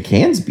 The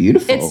can's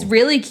beautiful. It's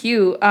really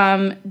cute.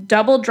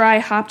 Double dry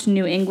hopped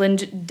New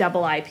England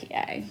double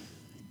IPA.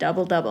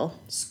 Double.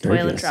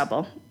 Toil and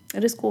trouble.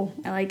 It is cool.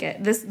 I like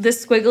it.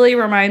 This squiggly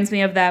reminds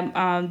me of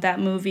that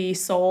movie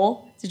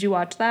Soul. Did you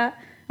watch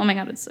that? Oh my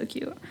God, it's so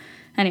cute.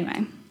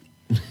 Anyway,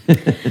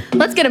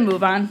 let's get a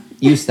move on.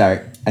 You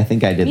start. I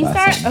think I did Me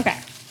last start? time. Okay.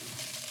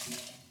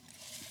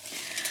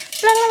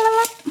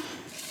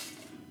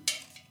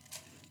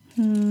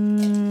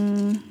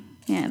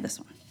 Yeah, this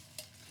one.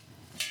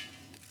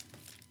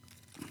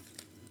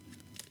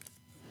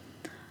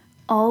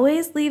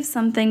 Always leave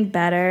something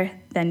better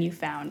than you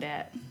found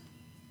it.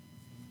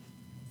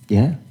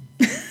 Yeah.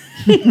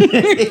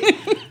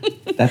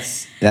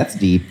 That's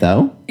deep,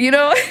 though. You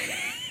know,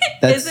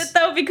 is it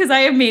though? Because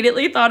I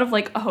immediately thought of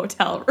like a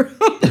hotel room.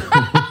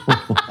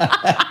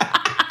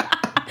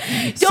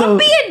 Don't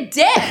be a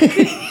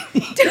dick.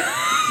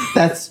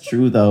 That's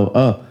true, though.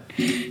 Oh.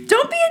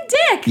 Don't be a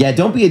dick. Yeah,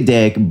 don't be a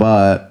dick,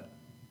 but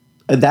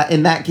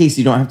in that case,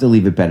 you don't have to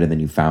leave it better than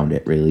you found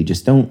it, really.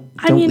 Just don't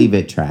leave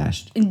it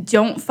trashed.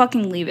 Don't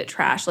fucking leave it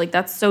trashed. Like,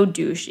 that's so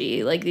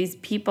douchey. Like, these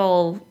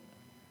people,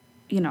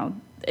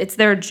 it's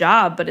their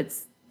job, but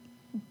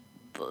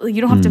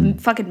you don't have to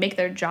fucking make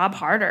their job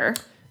harder.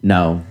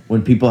 No.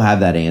 When people have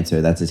that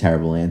answer, that's a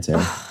terrible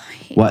answer.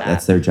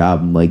 That's their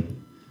job. Like,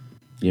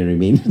 you know what I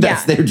mean?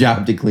 That's their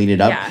job to clean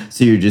it up. Yeah.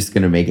 So you're just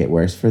going to make it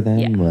worse for them?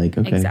 Yeah, like,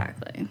 okay.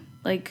 Exactly.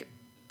 Like,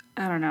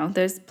 I don't know.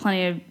 There's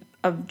plenty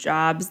of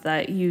jobs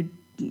that you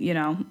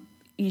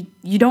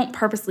you don't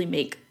purposely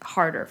make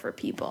harder for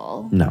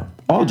people. No,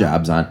 all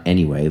jobs aren't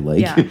anyway.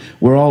 Like Yeah.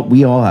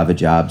 we all have a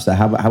job. So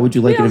how would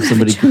you like it if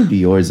somebody came to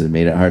yours and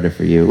made it harder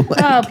for you?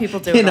 Like, Oh, people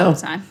do it all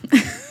the time.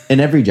 In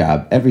every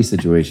job, every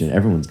situation,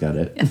 everyone's got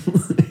it.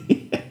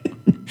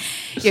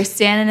 You're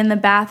standing in the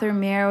bathroom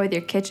mirror with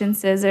your kitchen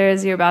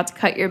scissors. You're about to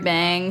cut your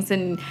bangs,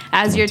 and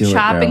as you're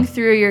chopping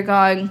through, you're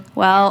going,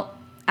 "Well,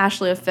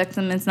 Ashley will fix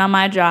them. It's not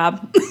my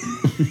job."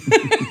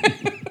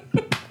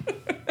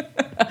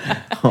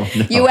 Oh,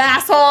 no. You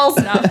assholes!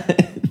 No.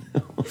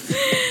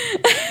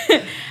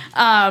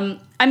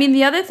 I mean,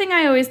 the other thing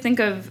I always think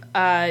of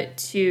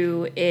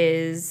too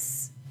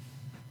is,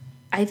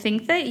 I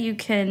think that you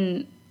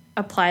can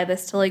apply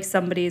this to like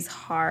somebody's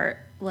heart.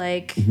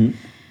 Like,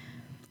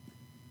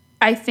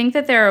 I think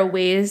that there are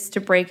ways to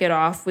break it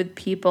off with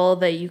people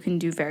that you can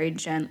do very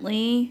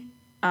gently.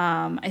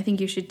 I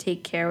think you should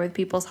take care with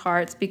people's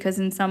hearts, because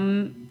in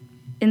some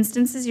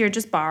instances you're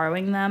just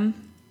borrowing them,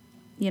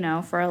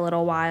 for a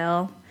little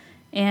while.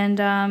 And,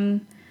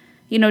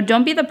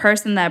 don't be the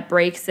person that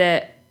breaks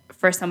it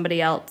for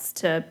somebody else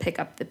to pick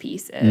up the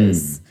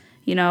pieces.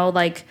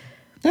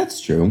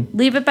 That's true.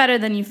 Leave it better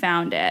than you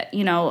found it.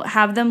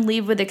 Have them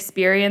leave with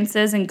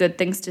experiences and good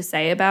things to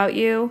say about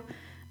you,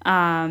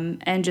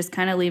 and just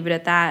kind of leave it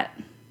at that.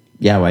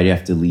 Yeah, why do you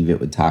have to leave it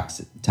with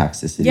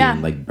toxicity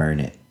and like burn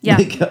it? Yeah.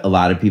 Like a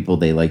lot of people,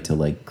 they like to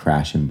like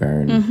crash and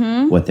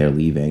burn what they're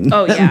leaving.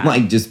 Oh, yeah. And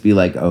like just be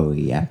like, oh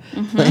yeah.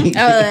 Like,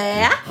 Oh,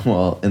 yeah.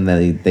 Well, and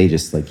then they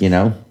just like,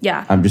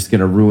 Yeah. I'm just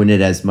going to ruin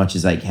it as much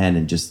as I can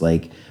and just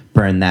like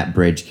burn that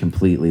bridge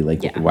completely.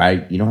 Like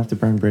why? You don't have to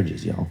burn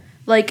bridges, y'all.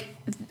 Like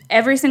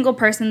every single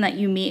person that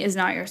you meet is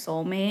not your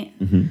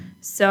soulmate.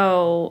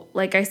 So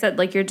like I said,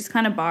 like you're just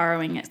kind of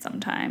borrowing it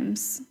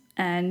sometimes.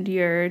 And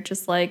you're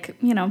just like,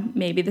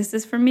 maybe this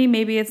is for me,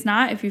 maybe it's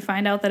not. If you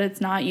find out that it's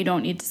not, you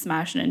don't need to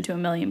smash it into a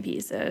million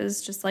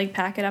pieces. Just like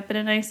pack it up in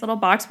a nice little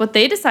box. What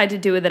they decide to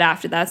do with it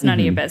after, that's none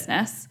of your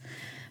business.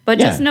 But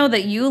just know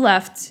that you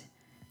left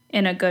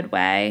in a good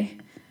way.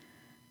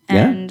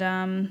 And,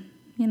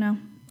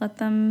 let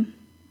them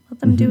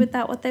do with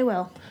that what they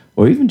will.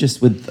 Or even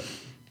just with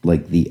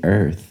like the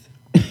earth.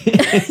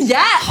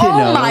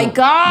 Oh my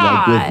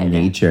God. Like with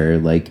nature,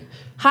 like.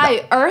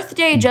 Hi, Earth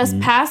Day just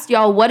passed,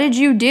 y'all. What did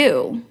you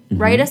do?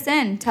 Write us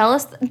in. Tell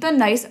us the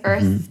nice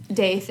Earth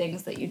Day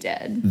things that you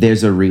did.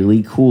 There's a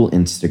really cool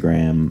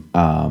Instagram.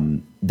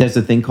 There's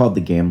a thing called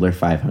the Gambler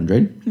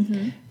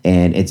 500.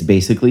 And it's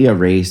basically a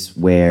race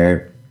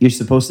where you're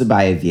supposed to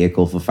buy a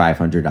vehicle for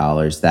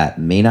 $500 that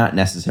may not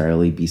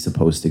necessarily be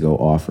supposed to go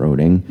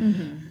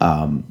off-roading.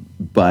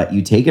 But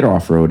you take it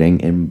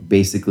off-roading, and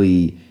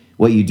basically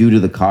what you do to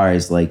the car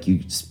is like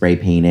you spray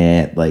paint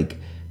it, like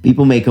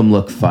people make them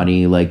look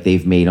funny, like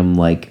they've made them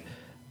like,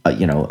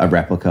 a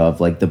replica of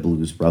like the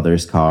Blues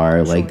Brothers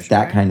car, like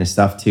that kind of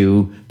stuff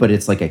too. But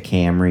it's like a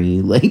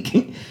Camry, like,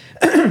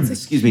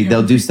 excuse me,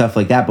 they'll do stuff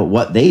like that. But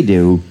what they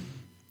do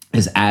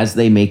is as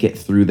they make it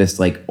through this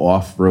like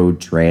off-road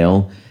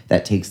trail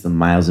that takes them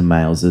miles and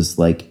miles, is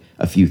like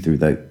a few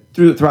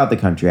throughout the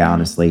country,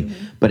 honestly.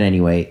 But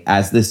anyway,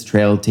 as this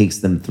trail takes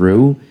them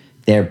through,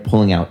 they're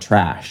pulling out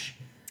trash.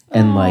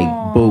 And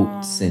like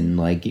boats and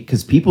like,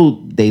 because people,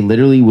 they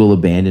literally will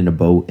abandon a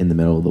boat in the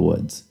middle of the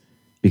woods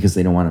because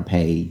they don't want to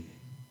pay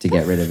to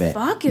get rid of it.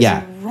 What the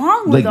fuck is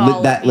wrong with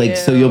all that? of Like, you?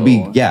 so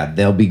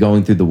they'll be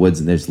going through the woods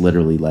and there's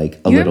literally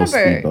like a little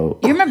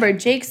speedboat. You remember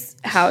Jake's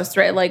house,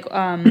 right? Like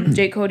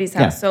Jake Cody's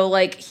house. Yeah. So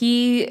like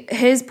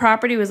his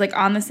property was like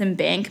on this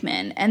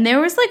embankment, and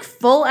there was like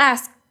full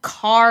ass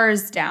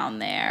cars down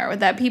there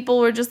that people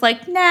were just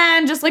like, nah,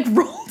 and just like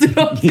rolled it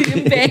up the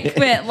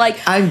embankment. Like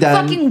I'm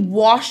done. Fucking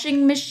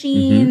washing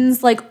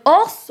machines, like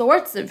all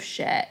sorts of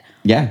shit.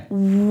 Yeah.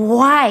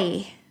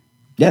 Why?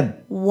 Yeah.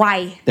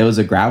 Why? There was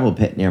a gravel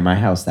pit near my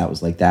house that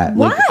was like that.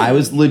 Why? Like I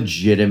was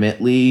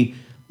legitimately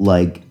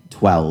like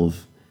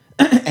 12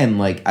 and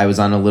like I was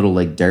on a little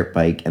like dirt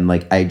bike, and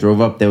like I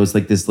drove up, there was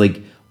like this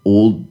like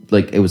old,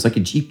 like it was like a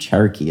Jeep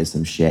Cherokee or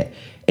some shit,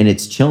 and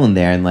it's chilling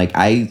there, and like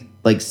I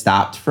like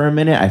stopped for a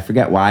minute, I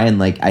forget why, and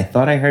like I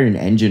thought I heard an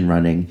engine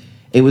running.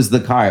 It was the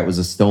car, it was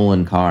a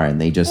stolen car,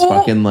 and they just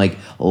fucking like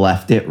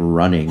left it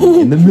running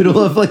in the middle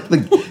of like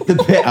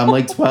the pit. I'm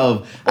like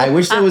 12. I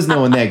wish there was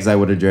no one there because I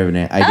would have driven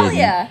it. I didn't.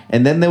 Yeah.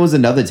 And then there was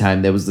another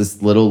time, there was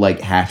this little like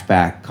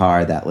hatchback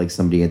car that like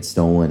somebody had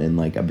stolen and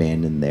like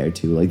abandoned there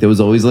too. Like there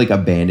was always like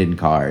abandoned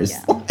cars.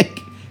 Yeah. Like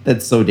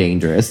that's so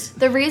dangerous.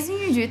 The reason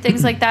you do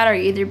things like that are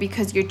either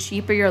because you're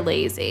cheap or you're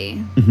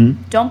lazy.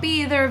 Don't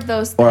be either of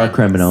those things. Or a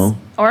criminal.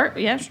 Or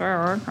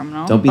a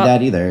criminal. Don't be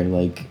that either.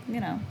 Like,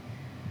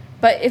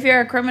 But if you're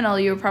a criminal,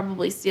 you're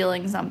probably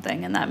stealing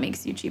something, and that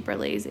makes you cheap or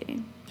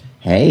lazy.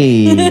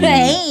 hey.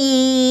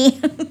 Hey.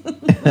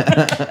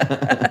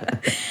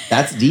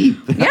 That's deep.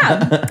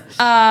 Yeah.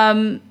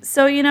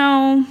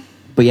 So,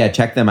 But yeah,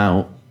 check them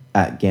out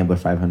at Gambler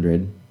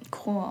 500.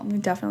 Cool. I'm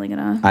definitely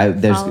gonna.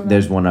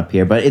 There's one up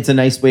here, but it's a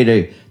nice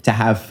way to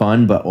have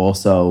fun, but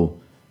also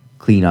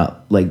clean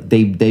up. Like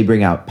they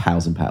bring out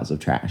piles and piles of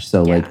trash,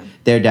 so like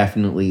they're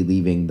definitely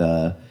leaving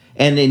the.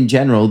 And in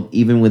general,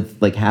 even with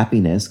like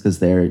happiness, because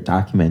they're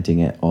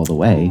documenting it all the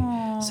way.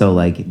 Aww. So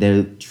like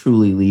they're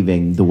truly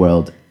leaving the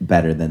world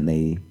better than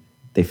they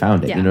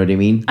found it. Yeah. You know what I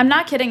mean? I'm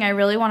not kidding. I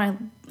really want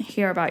to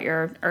hear about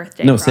your Earth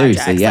Day. No, projects.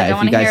 seriously, yeah. Like, I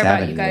want to hear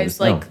about you guys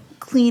like know.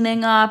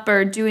 Cleaning up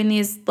or doing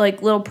these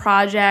like little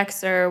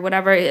projects or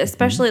whatever.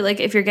 Especially like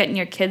if you're getting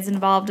your kids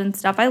involved and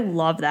stuff. I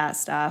love that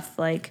stuff.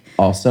 Like,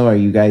 also, are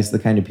you guys the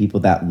kind of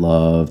people that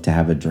love to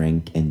have a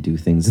drink and do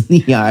things in the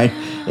yard?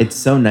 It's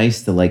so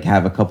nice to like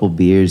have a couple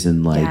beers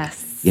and like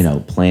you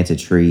know, plant a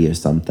tree or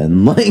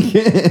something. Like,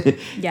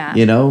 yeah,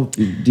 you know,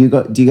 do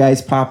you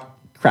guys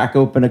crack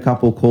open a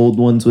couple cold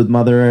ones with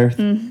Mother Earth?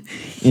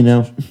 You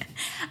know.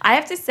 I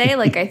have to say,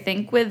 like, I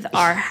think with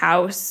our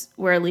house,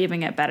 we're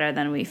leaving it better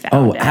than we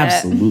found it. Oh,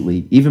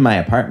 absolutely. Even my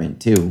apartment,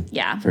 too.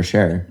 Yeah. For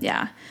sure.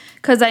 Yeah.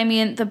 Because, I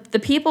mean, the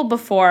people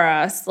before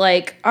us,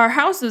 like, our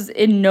house was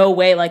in no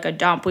way like a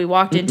dump. We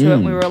walked into it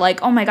and we were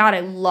like, oh, my God,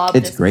 I love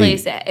this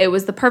place. It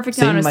was the perfect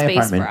amount of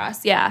space for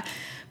us. Yeah.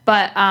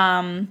 But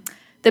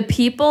the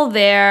people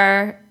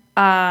there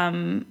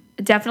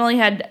definitely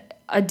had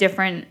a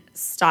different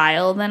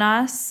style than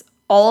us.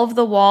 All of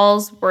the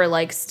walls were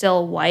like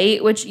still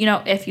white, which, you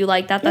know, if you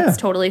like that, that's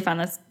totally fun.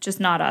 That's just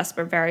not us.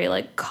 We're very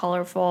like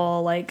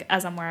colorful. Like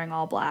as I'm wearing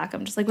all black,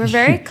 I'm just like, we're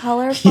very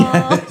colorful.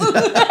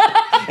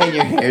 And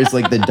your hair's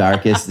like the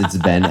darkest it's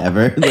been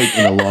ever, like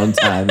in a long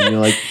time. And you're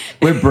like,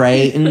 we're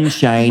bright and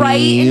shiny. Bright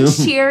and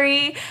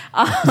cheery.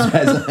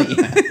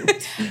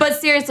 But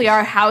seriously,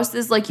 our house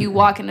is like you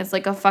walk in, it's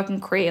like a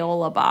fucking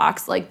Crayola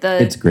box. Like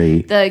it's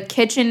great. The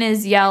kitchen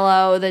is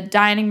yellow. The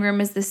dining room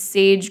is this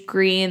sage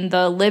green.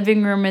 The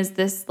living room is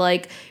this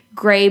like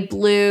gray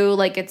blue.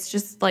 Like it's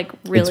just like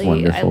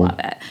really, I love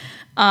it.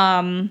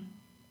 And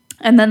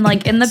then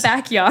like in the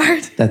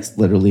backyard. That's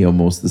literally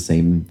almost the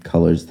same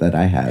colors that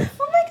I have.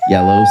 Oh my God.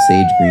 Yellow,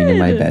 sage green in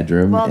my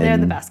bedroom. Well, they're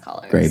the best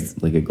colors. Gray,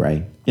 like a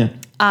gray. Yeah.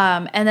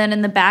 And then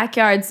in the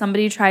backyard,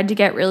 somebody tried to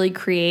get really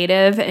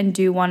creative and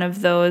do one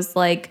of those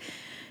like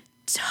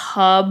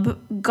tub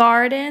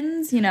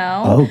gardens, you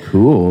know? Oh,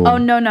 cool. Oh,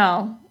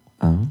 no.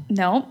 Oh.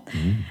 No.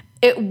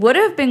 It would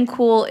have been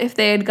cool if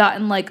they had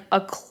gotten like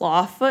a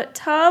clawfoot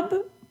tub,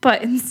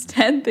 but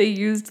instead they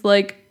used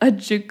like a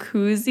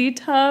jacuzzi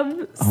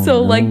tub. Oh,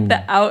 so like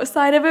the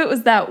outside of it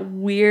was that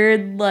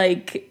weird,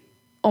 like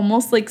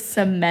almost like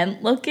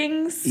cement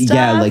looking stuff.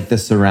 Yeah, like the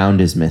surround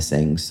is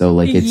missing. So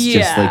like it's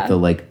just like the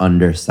like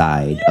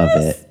underside of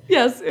it.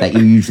 Yes. That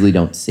you usually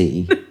don't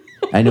see.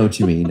 I know what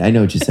you mean. I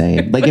know what you're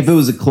saying. Like if it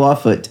was a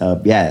clawfoot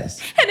tub,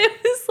 yes. And it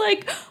was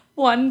like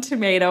one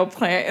tomato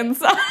plant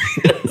inside.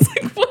 I was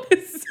like, what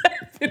is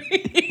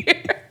happening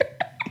here?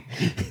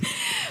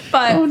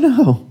 But oh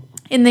no.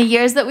 In the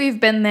years that we've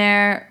been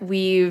there,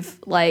 we've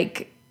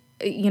like,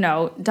 you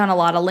know, done a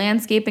lot of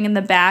landscaping in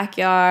the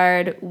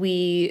backyard.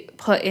 We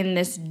put in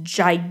this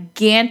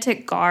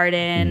gigantic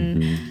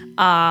garden.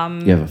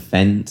 Mm-hmm. You have a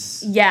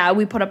fence. Yeah,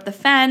 we put up the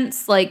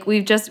fence. Like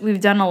we've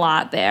done a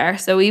lot there.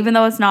 So even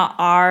though it's not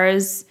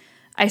ours,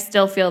 I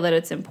still feel that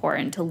it's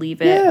important to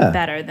leave it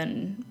better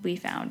than we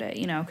found it,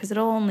 you know, because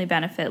it'll only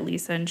benefit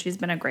Lisa, and she's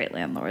been a great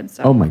landlord.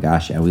 So. Oh my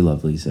gosh, yeah, we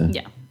love Lisa.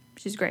 Yeah,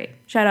 she's great.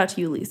 Shout out to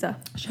you, Lisa.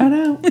 Shout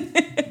out.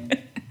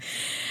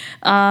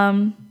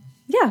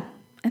 Yeah.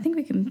 I think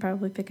we can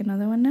probably pick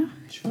another one now.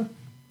 Sure.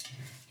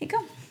 Here you go.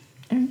 All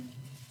right.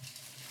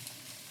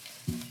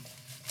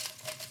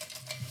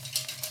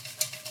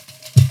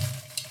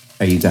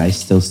 Are you guys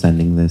still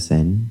sending us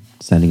in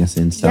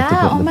stuff to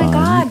put in the oh my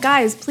God,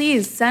 guys,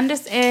 please send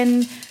us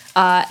in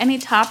any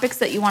topics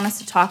that you want us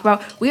to talk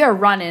about. We are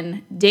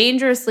running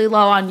dangerously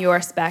low on your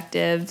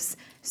perspectives.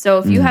 So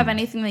if you have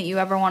anything that you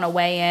ever want to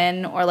weigh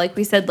in, or like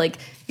we said, like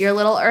your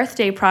little Earth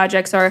Day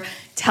projects, or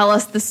tell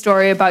us the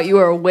story about you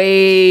were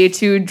way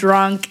too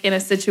drunk in a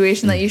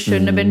situation that you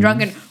shouldn't have been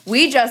drunk in.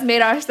 We just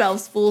made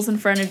ourselves fools in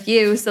front of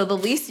you. So the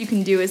least you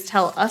can do is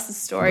tell us a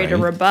story to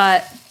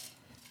rebut.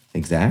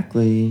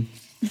 Exactly.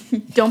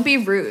 Don't be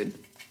rude.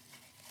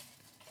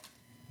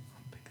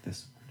 I'll pick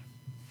this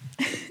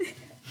one.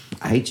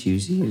 I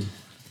choose you.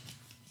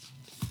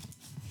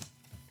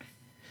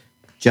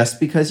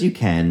 Just because you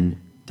can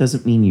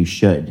doesn't mean you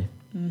should.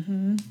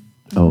 Mm-hmm.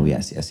 Oh,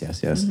 yes.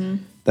 Mm-hmm.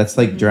 That's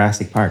like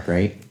Jurassic Park,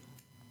 right?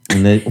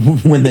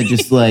 And when they're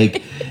just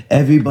like,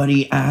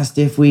 everybody asked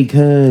if we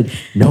could,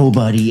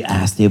 nobody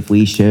asked if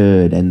we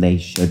should, and they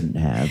shouldn't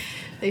have.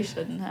 They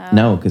shouldn't have.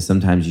 No, because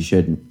sometimes you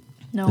shouldn't.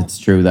 No. It's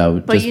true, though.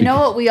 But you know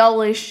what we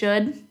always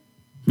should?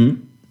 You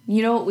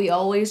know what we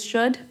always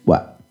should?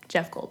 What?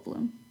 Jeff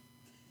Goldblum.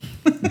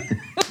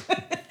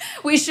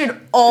 We should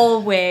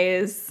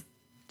always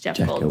Jeff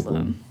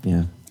Goldblum.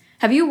 Yeah.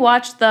 Have you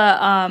watched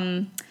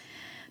the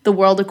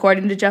World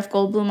According to Jeff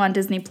Goldblum on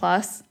Disney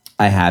Plus?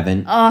 I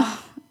haven't.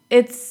 Oh,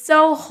 it's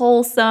so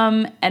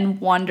wholesome and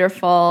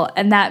wonderful,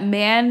 and that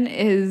man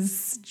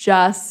is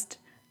just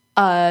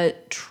a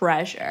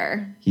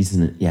treasure. He's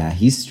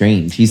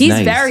strange. He's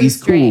nice. Very he's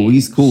strange. Cool.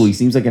 He's cool. He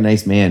seems like a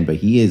nice man, but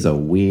he is a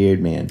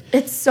weird man.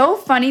 It's so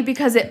funny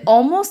because it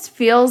almost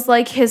feels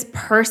like his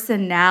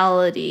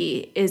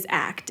personality is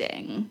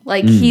acting.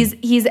 Like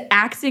he's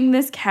acting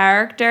this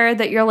character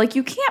that you're like,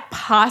 you can't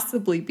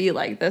possibly be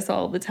like this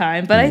all the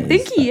time. But I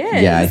think he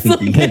is. Yeah, I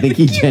think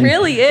he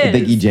really is. I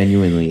think he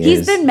genuinely is.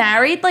 He's been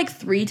married like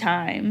 3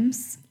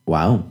 times.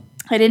 Wow.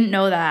 I didn't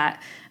know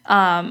that.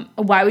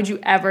 Why would you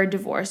ever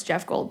divorce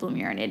Jeff Goldblum?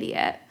 You're an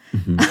idiot.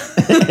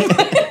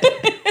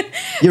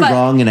 You're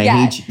wrong and I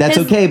hate you. That's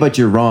okay, but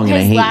you're wrong and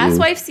I hate you. His last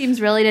wife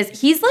seems really nice.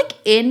 He's like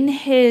in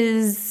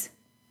his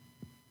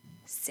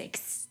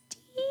 60s,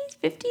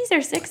 50s or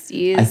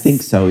 60s. I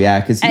think so,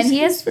 yeah. And he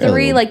has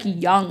 3 like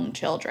young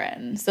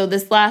children. So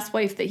this last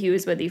wife that he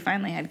was with, he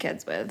finally had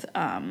kids with.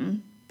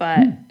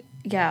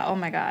 Yeah, oh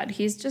my God,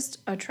 he's just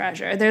a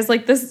treasure. There's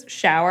like this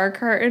shower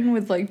curtain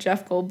with like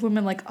Jeff Goldblum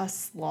and like a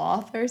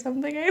sloth or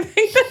something. I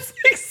think that's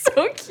like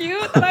so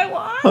cute that I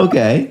want.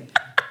 Okay.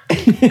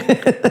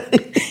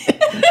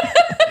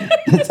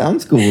 That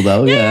sounds cool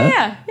though.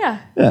 Yeah.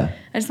 I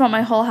just want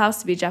my whole house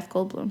to be Jeff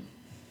Goldblum.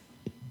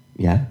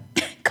 Yeah.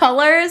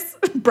 Colors,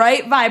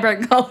 bright,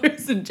 vibrant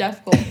colors, and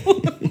Jeff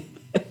Goldblum.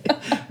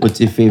 What's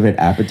your favorite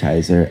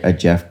appetizer? A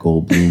Jeff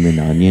Goldblum and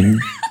onion?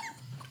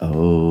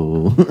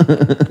 Oh.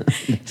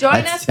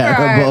 Join us for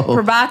our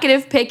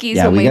provocative pickies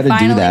when we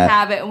finally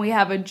have it and we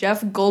have a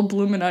Jeff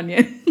Goldblum and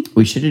onion.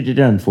 We should have did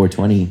it on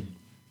 420.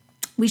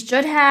 We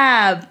should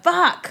have.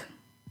 Fuck.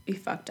 We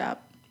fucked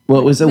up.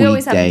 Well, it was a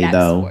weekday,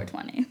 though.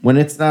 420. When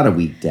it's not a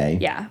weekday.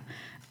 Yeah.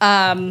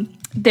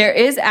 There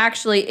is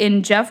actually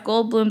in Jeff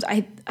Goldblum's,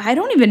 I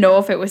don't even know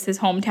if it was his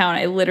hometown.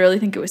 I literally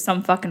think it was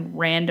some fucking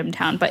random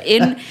town. But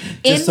in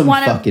some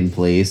one fucking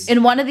place.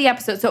 In one of the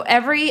episodes, so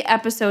every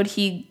episode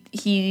he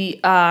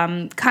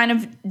kind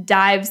of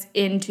dives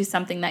into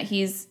something that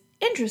he's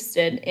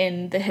interested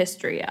in the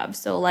history of.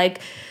 So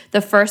like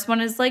the first one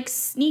is like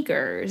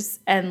sneakers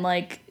and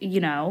like,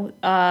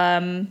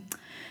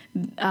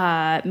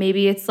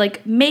 maybe it's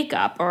like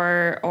makeup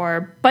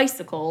or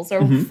bicycles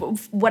or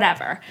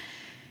whatever.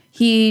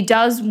 He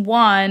does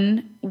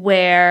one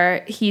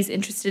where he's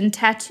interested in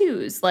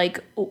tattoos. Like,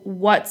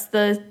 what's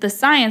the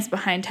science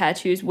behind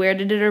tattoos? Where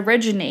did it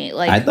originate?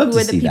 Like, I'd love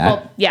to see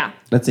that. Yeah.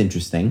 That's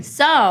interesting.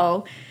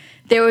 So,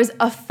 there was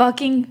a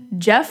fucking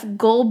Jeff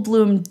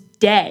Goldblum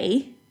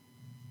day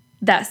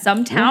that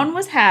some town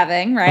was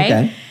having, right?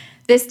 Okay.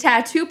 This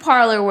tattoo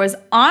parlor was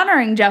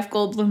honoring Jeff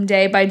Goldblum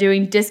Day by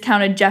doing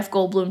discounted Jeff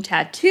Goldblum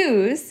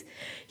tattoos.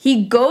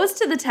 He goes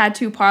to the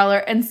tattoo parlor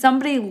and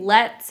somebody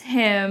lets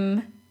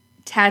him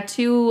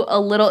tattoo a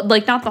little,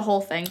 like not the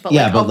whole thing, but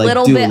like a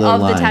little bit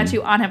of the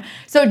tattoo on him.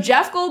 So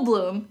Jeff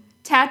Goldblum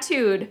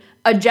tattooed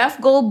a Jeff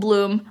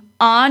Goldblum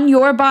on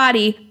your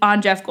body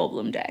on Jeff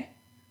Goldblum Day.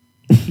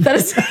 That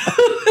is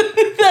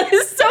that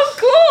is so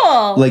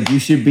cool. Like you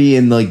should be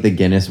in like the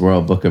Guinness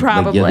World Book of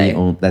Probably.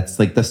 That's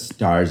like the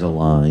stars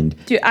aligned.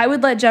 Dude, I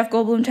would let Jeff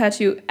Goldblum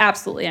tattoo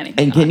absolutely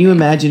anything. And can you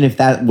imagine if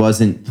that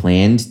wasn't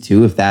planned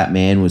too? If that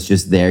man was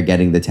just there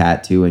getting the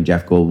tattoo and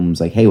Jeff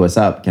Goldblum's like, "Hey, what's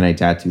up? Can I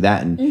tattoo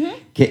that?" And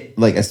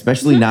like,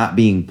 especially not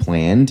being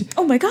planned.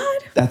 Oh my God.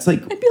 That's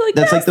like, I'd be like,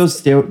 that's yes.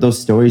 like those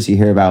stories you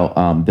hear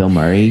about Bill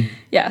Murray.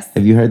 Yes.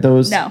 Have you heard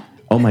those? No.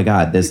 Oh my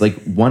God. There's like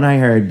one I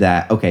heard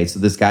that, okay, so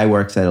this guy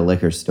works at a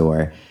liquor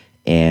store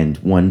and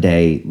one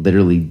day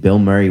literally Bill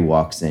Murray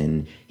walks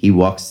in, he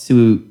walks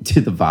to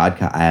the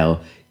vodka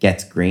aisle,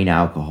 gets grain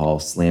alcohol,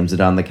 slams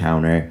it on the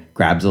counter,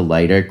 grabs a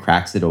lighter,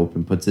 cracks it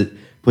open, puts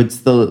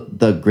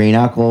the grain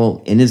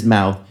alcohol in his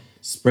mouth,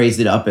 sprays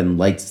it up and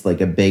lights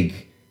like a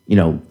big,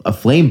 a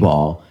flame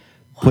ball,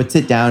 puts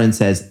it down and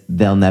says,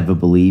 "They'll never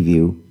believe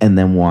you," and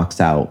then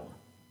walks out.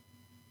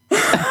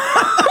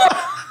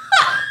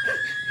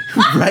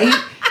 Right?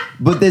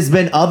 But there's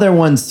been other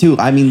ones too.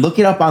 I mean, look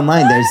it up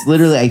online. There's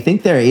literally, I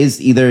think there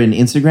is either an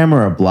Instagram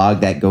or a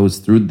blog that goes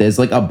through. There's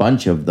like a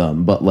bunch of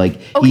them, but like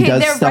he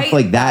does stuff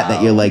like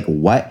that you're like,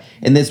 what?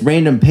 And there's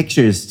random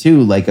pictures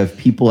too, like of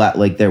people at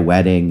like their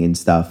wedding and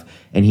stuff.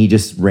 And he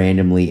just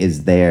randomly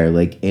is there,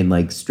 like in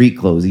like street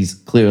clothes. He's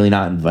clearly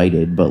not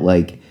invited, but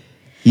like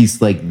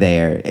he's like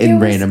there in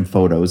random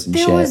photos and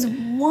shit. There was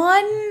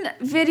one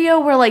video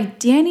where like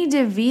Danny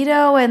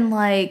DeVito and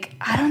like,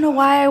 I don't know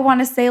why I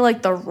want to say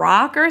like The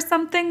Rock or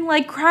something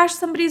like crashed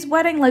somebody's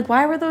wedding. Like,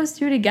 why were those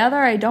two together?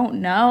 I don't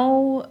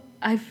know.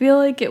 I feel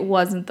like it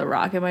wasn't The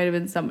Rock. It might have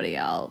been somebody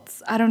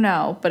else. I don't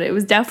know. But it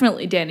was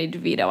definitely Danny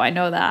DeVito. I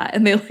know that.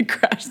 And they like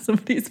crashed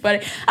somebody's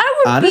wedding.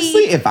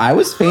 Honestly, if I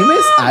was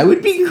famous, I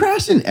would be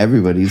crashing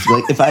everybody's.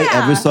 Like if I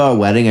ever saw a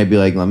wedding, I'd be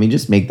like, let me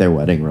just make their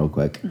wedding real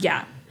quick.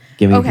 Yeah.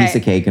 Give me a piece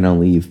of cake and I'll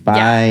leave. Bye.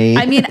 Yeah.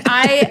 I mean,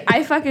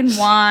 I fucking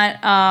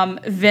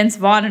want Vince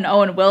Vaughn and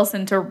Owen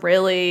Wilson to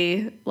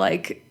really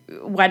like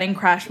wedding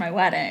crash my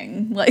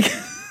wedding. Like,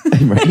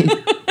 right?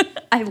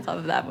 I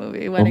love that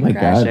movie, Wedding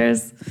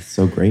Crashers. God.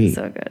 So great.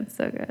 So good,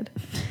 so good.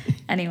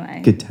 Anyway.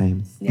 Good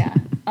times. Yeah.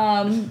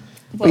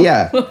 But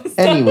yeah,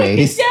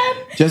 anyways, again?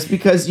 Just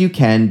because you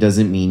can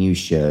doesn't mean you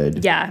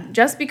should. Yeah,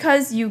 just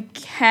because you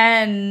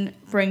can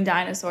bring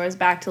dinosaurs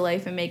back to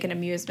life and make an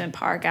amusement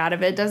park out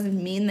of it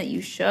doesn't mean that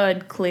you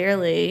should,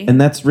 clearly. And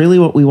that's really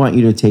what we want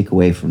you to take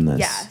away from this.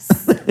 Yes.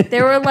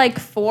 There were like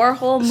 4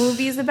 whole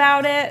movies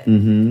about it.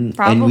 Mm-hmm.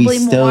 Probably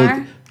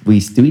more. We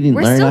didn't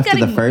We're learn still after the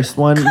getting- first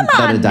one Come that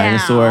a on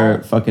dinosaur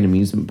now. fucking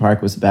amusement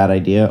park was a bad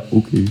idea.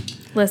 Okay.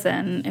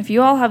 Listen, if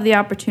you all have the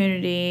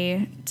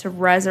opportunity to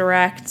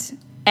resurrect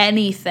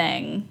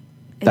anything,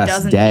 it That's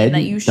doesn't dead?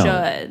 mean that you Don't.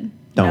 should.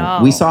 Don't. No.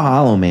 We saw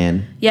Hollow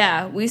Man.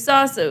 Yeah, we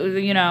saw, so,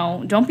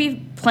 don't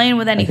be playing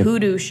with any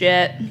hoodoo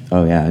shit.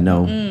 Oh yeah,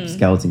 no.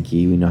 Skeleton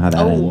Key, we know how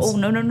that ends. Oh,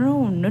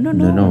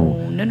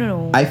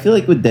 no. I feel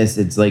like with this,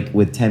 it's like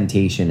with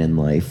temptation in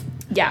life.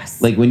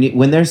 Yes. Like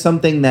when there's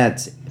something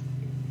that's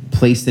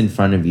placed in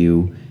front of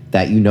you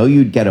that you know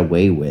you'd get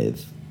away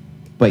with,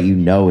 but you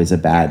know is a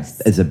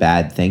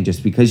bad thing,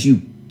 just because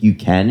you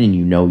can and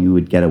you know you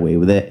would get away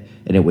with it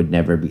and it would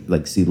never be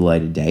like see the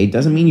light of day,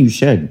 doesn't mean you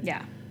should.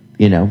 Yeah.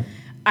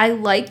 I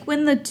like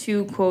when the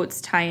 2 quotes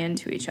tie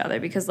into each other,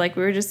 because like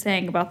we were just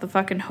saying about the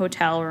fucking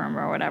hotel room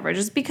or whatever,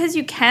 just because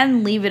you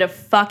can leave it a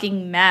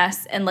fucking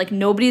mess and like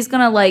nobody's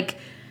gonna like,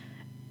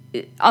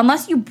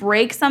 unless you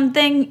break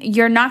something,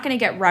 you're not gonna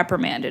get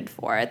reprimanded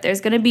for it.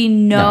 There's gonna be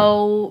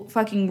no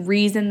fucking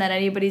reason that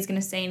anybody's gonna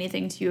say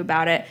anything to you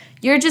about it.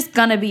 You're just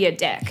gonna be a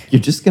dick.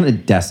 You're just gonna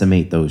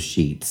decimate those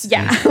sheets.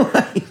 Yeah.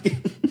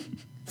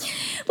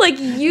 Like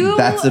you,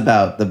 that's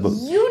about the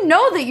you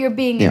know that you're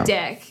being a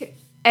dick.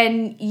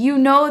 And you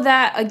know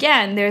that,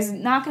 again, there's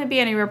not going to be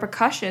any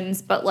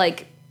repercussions, but,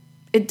 like,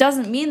 it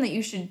doesn't mean that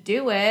you should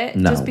do it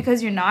just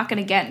because you're not going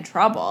to get in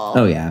trouble.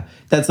 Oh, yeah.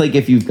 That's like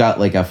if you've got,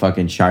 like, a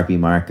fucking Sharpie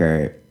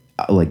marker,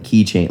 like,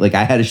 keychain. Like,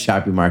 I had a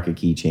Sharpie marker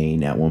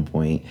keychain at one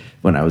point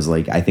when I was,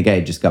 like, I think I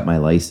had just got my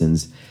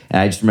license.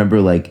 And I just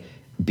remember, like,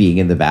 being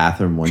in the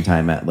bathroom one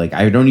time at, like,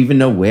 I don't even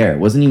know where. It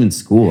wasn't even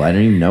school. I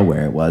don't even know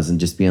where it was. And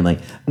just being like,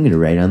 I'm going to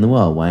write on the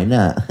wall. Why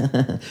not?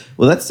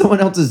 Well, that's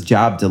someone else's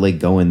job to, like,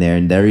 go in there.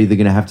 And they're either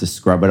going to have to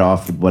scrub it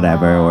off with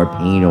whatever or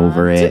paint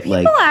over it. Do people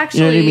like, actually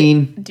you know what I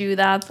mean? do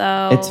that,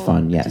 though? It's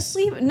fun, yes. Just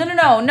leave it.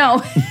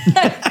 No.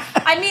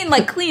 I mean,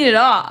 like, clean it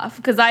off.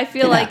 Because I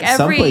feel like every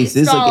some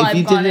places, stall like,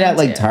 if you I've did it at,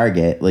 like, into-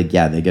 Target, like,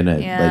 yeah, they're going to,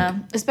 like...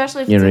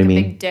 especially if you it's know like what a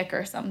I mean? big dick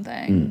or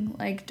something.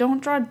 Like,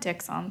 don't draw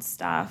dicks on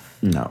stuff.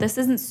 No. This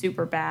isn't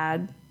super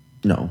bad.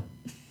 No.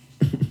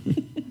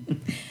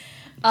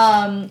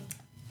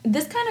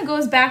 This kind of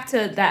goes back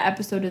to that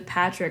episode with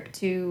Patrick,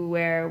 too,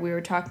 where we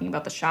were talking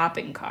about the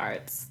shopping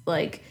carts.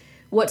 Like,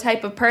 what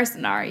type of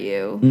person are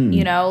you?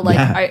 You know,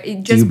 like,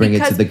 just do you bring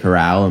because, it to the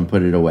corral and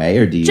put it away,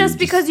 or do you just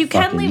because you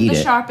can fucking leave eat the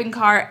it? shopping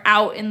cart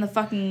out in the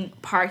fucking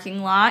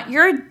parking lot,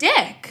 you're a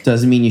dick.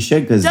 Doesn't mean you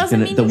should, because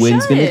Doesn't mean the you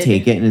wind's going to should.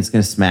 take it and it's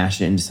going to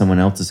smash it into someone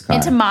else's car.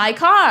 Into my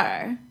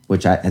car.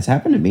 Which has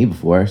happened to me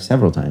before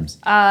several times.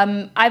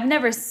 I've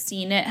never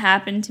seen it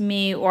happen to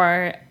me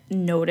or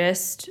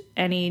noticed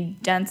any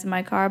dents in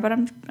my car, but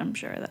I'm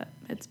sure that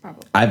it's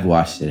probably. I've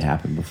watched it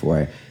happen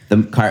before.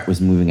 The cart was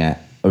moving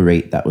at a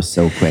rate that was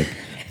so quick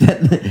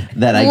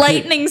that I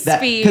lightning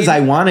speed. Because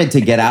I wanted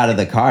to get out of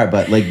the car,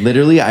 but like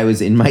literally I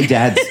was in my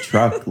dad's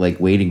truck like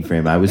waiting for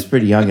him. I was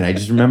pretty young, and I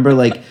just remember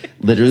like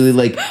literally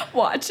like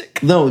watch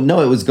it. No,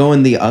 it was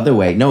going the other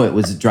way. No, it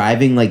was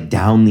driving like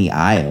down the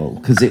aisle,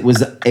 because it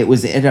was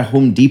at a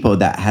Home Depot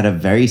that had a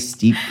very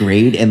steep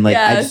grade, and like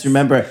I just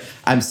remember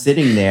I'm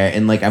sitting there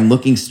and like I'm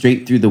looking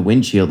straight through the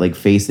windshield, like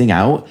facing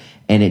out,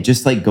 and it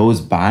just like goes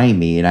by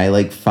me, and I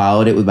like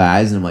followed it with my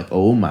eyes, and I'm like,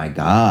 oh my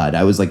God.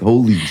 I was like,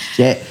 holy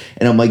shit.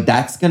 And I'm like,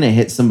 that's gonna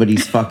hit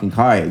somebody's fucking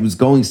car. It was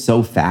going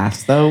so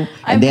fast though.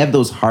 And they have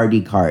those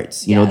Hardy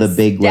carts, you know, the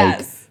big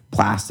like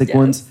plastic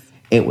ones.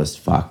 It was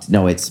fucked.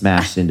 No, it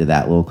smashed into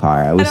that little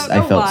car.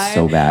 I felt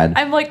so bad.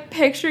 I'm like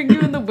picturing you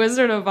in the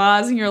Wizard of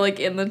Oz, and you're like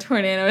in the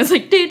tornado. It's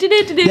like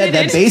yeah,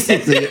 that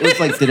basically it was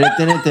like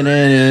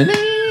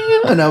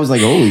and I was like,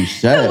 holy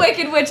shit. The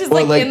Wicked Witch is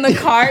like in the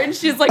cart and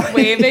she's like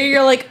waving.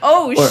 You're like,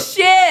 oh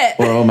shit.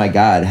 Or oh my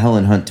God,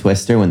 Helen Hunt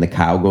Twister when the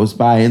cow goes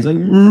by and it's like,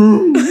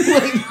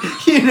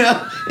 like, you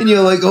know, and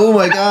you're like, oh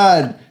my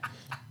God,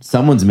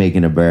 someone's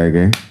making a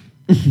burger.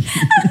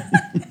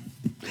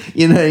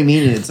 You know what I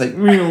mean? And it's like,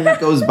 it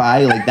goes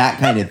by, like that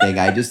kind of thing.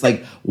 I just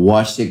like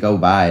watched it go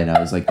by and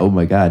I was like, oh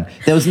my God,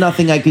 there was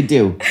nothing I could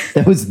do.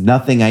 There was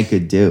nothing I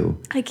could do.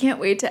 I can't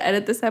wait to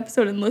edit this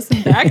episode and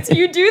listen back to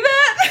you do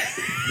that.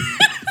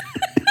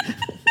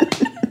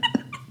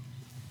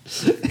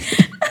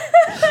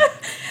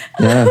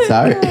 Yeah,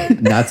 sorry.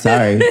 Not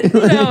sorry.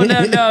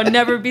 No.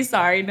 Never be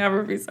sorry.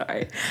 Never be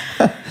sorry.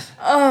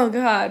 Oh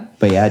God.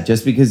 But yeah,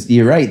 just because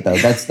you're right though.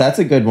 That's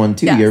a good one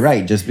too. Yes. You're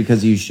right. Just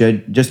because you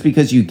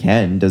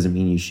can doesn't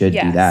mean you should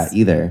do that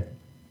either.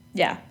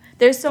 Yeah.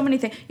 There's so many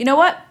things. You know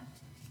what?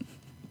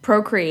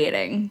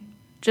 Procreating.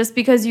 Just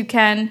because you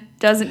can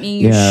doesn't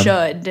mean you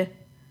should.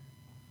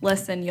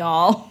 Listen,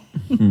 y'all.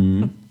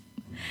 Mm-hmm.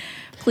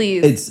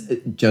 Please.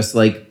 It's just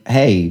like,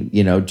 hey,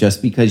 you know,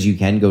 just because you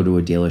can go to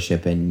a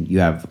dealership and you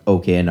have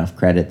okay enough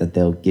credit that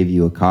they'll give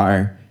you a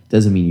car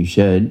Doesn't mean you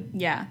should.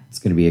 Yeah. It's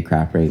going to be a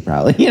crap rate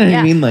probably. You know what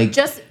I mean? Like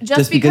just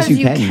because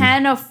you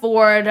can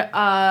afford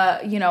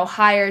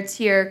higher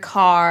tier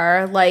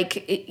car,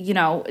 like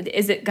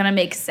is it going to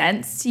make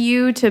sense to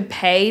you to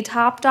pay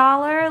top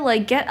dollar?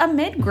 Like get a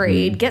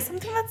mid-grade, get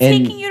something that's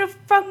taking you to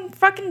from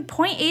fucking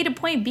point A to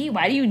point B.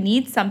 Why do you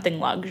need something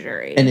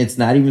luxury? And it's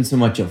not even so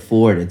much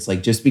afford. It's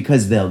like just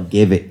because they'll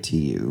give it to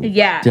you.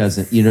 Yes.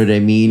 Doesn't, you know what I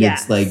mean?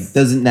 Yes. It's like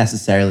doesn't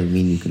necessarily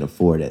mean you can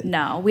afford it.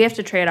 No, we have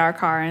to trade our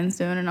car in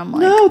soon and I'm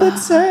like, no,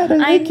 that's sad. I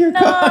like your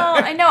car.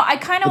 I know. I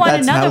kind of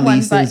want another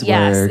one, but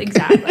yes,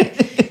 exactly.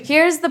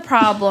 Here's the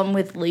problem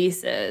with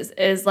leases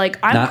is like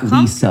I'm not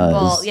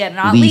comfortable. Lisas. Yeah,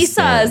 not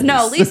Lisas.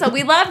 No, Lisa,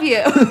 we love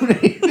you.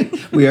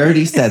 We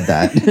already said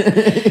that.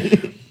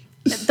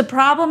 The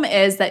problem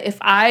is that if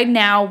I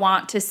now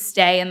want to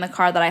stay in the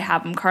car that I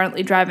have, I'm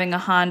currently driving a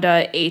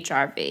Honda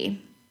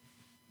HR-V.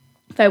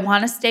 If I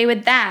want to stay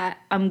with that,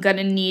 I'm going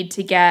to need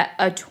to get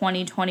a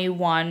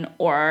 2021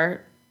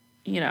 or,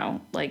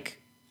 like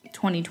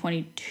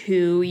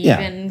 2022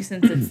 even,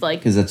 since it's like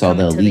because that's all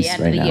they'll lease the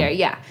end right of the now. year.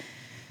 Yeah.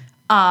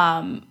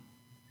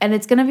 And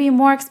it's going to be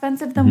more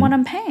expensive than what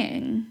I'm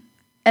paying.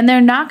 And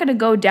they're not going to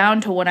go down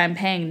to what I'm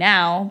paying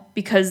now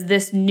because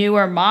this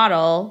newer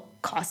model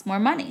costs more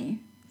money.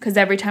 Because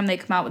every time they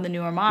come out with a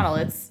newer model,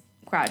 it's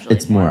gradually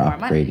more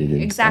upgraded.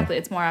 Money. Exactly,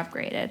 it's more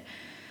upgraded.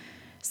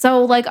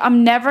 So, like,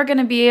 I'm never going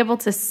to be able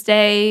to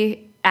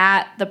stay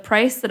at the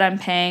price that I'm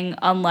paying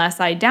unless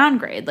I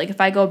downgrade. Like, if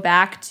I go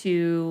back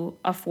to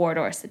a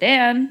four-door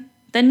sedan,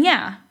 then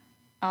yeah,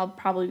 I'll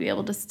probably be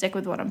able to stick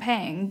with what I'm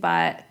paying.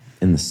 But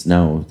in the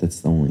snow,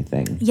 that's the only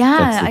thing.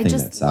 Yeah,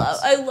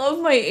 I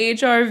love my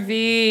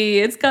HR-V.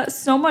 It's got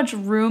so much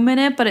room in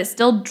it, but it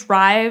still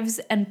drives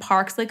and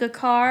parks like a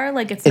car.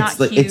 Like it's not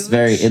huge.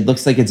 It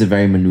looks like it's a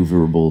very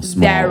maneuverable,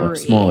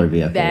 smaller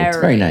vehicle. It's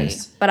very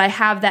nice. But I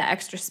have that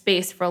extra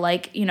space for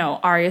like,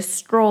 Arya's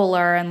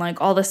stroller and like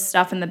all the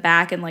stuff in the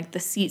back and like the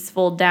seats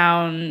fold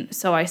down.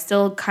 So I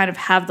still kind of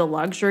have the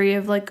luxury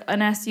of like an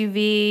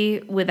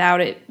SUV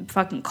without it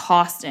fucking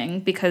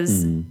costing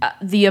because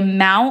the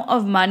amount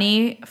of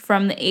money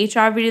from the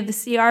HR-V to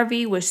the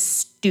CR-V was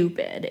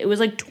stupid. It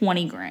was like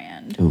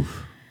 $20,000.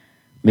 Oof.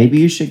 Maybe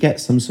you should get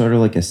some sort of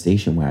like a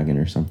station wagon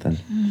or something.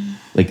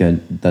 Like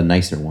the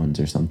nicer ones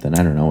or something.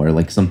 I don't know. Or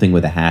like something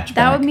with a hatchback.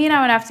 That would mean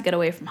I would have to get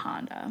away from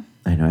Honda.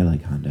 I know. I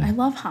like Honda. I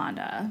love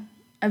Honda.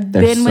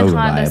 They're been with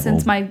Honda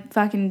since my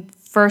fucking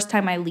first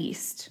time I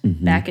leased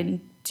back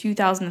in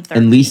 2013.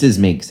 And leases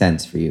make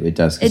sense for you. It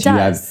does.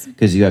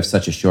 Because you have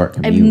such a short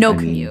commute. I have no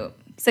commute.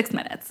 6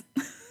 minutes.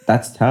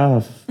 That's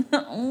tough.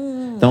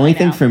 The only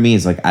thing for me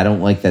is like I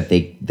don't like that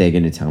they're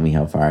gonna tell me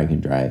how far I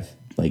can drive.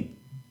 Like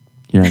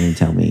you're not gonna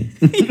tell me.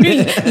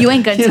 You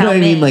ain't gonna tell me. You know what I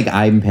mean? Like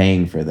I'm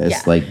paying for this.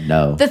 Yeah. Like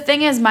no. The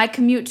thing is, my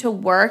commute to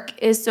work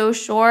is so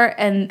short,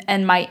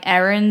 and my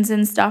errands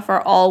and stuff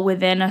are all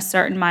within a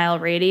certain mile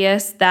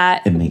radius.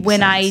 That when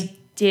sense. I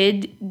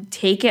did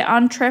take it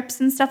on trips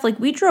and stuff, like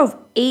we drove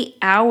 8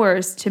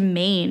 hours to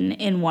Maine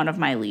in one of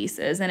my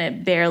leases, and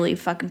it barely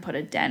fucking put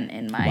a dent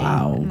in my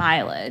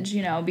mileage,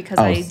 because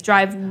I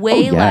drive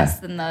way less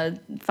than the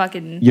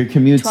fucking your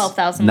commute's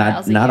 12,000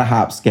 miles a not year. a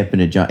hop, skip,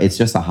 and a jump. It's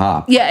just a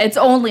hop. Yeah, it's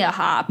only a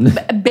hop,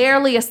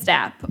 barely a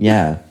step.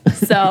 Yeah.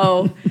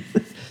 So,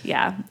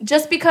 yeah,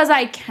 just because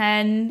I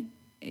can.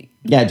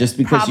 Yeah, just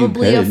because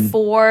probably you could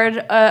afford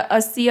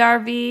a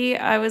CR-V.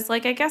 I was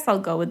like, I guess I'll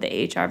go with the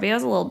HR-V. I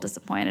was a little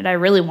disappointed. I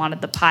really wanted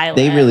the Pilot.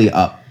 They really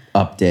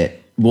upped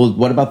it. Well,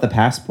 what about the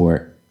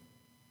Passport?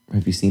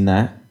 Have you seen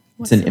that?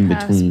 What's it's an the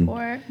in-between.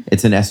 Passport?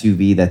 It's an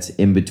SUV that's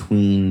in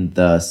between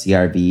the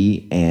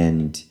CR-V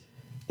and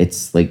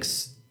it's like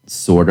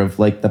sort of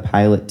like the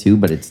Pilot too,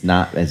 but it's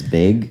not as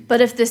big.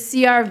 But if the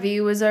CR-V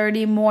was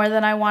already more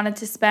than I wanted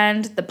to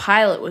spend, the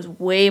Pilot was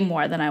way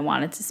more than I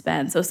wanted to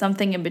spend. So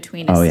something in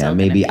between is still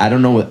maybe. I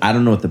don't know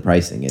what the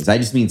pricing is. I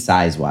just mean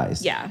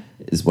size-wise. Yeah.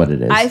 Is what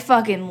it is. I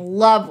fucking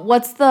love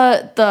what's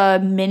the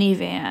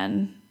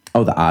minivan?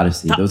 Oh, the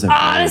Odyssey. Those are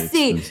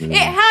Odyssey. It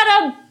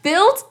had a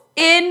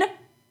built-in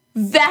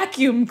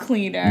vacuum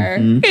cleaner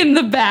in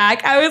the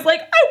back. I was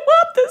like, I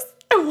want this.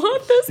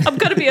 I'm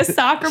going to be a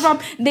soccer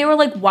mom. They were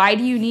like, why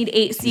do you need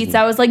 8 seats?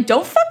 I was like,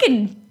 don't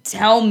fucking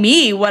tell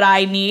me what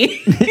I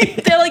need.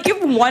 They're like, you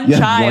have one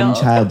child. Have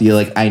one child. You're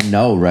like, I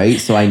know, right?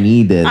 So I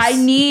need this. I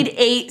need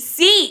 8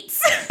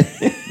 seats.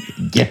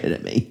 Give it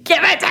to me. Give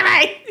it to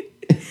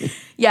me.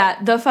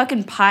 Yeah, the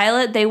fucking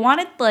Pilot, they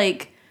wanted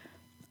like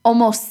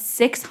almost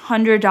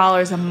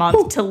 $600 a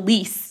month to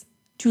lease.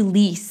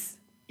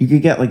 You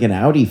could get like an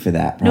Audi for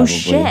that, probably. No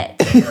shit.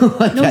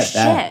 No shit.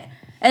 That.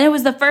 And it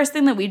was the first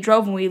thing that we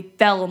drove and we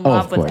fell in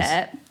love with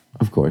it.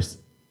 Of course.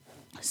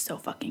 I was so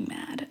fucking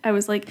mad. I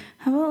was like,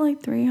 how about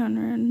like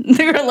 300?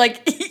 They were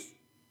like,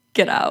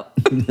 get out.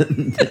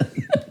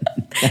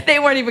 They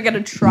weren't even going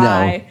to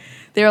try. No.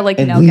 They were like,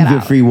 and no, leave get out.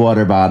 Your free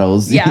water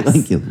bottles. Yes.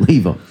 Like you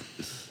leave them.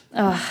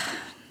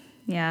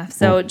 Yeah.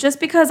 So just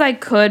because I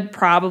could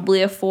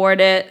probably afford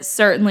it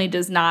certainly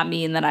does not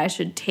mean that I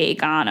should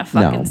take on a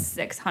fucking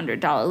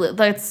 $600.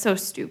 That's so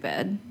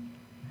stupid.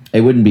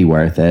 It wouldn't be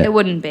worth it. It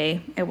wouldn't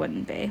be. It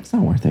wouldn't be. It's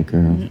not worth it,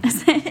 girl.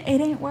 It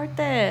ain't worth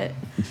it.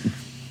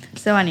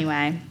 So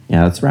anyway.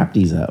 Yeah, let's wrap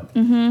these up.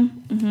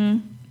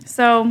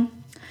 So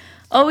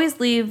always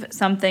leave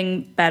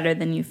something better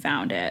than you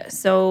found it.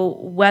 So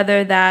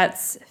whether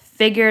that's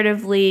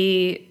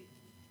figuratively,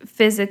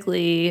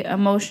 physically,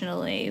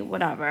 emotionally,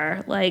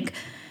 whatever, like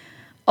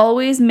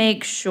always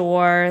make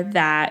sure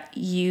that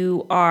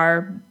you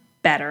are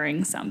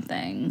bettering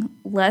something.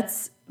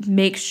 Let's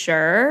make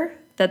sure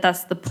that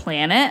that's the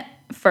planet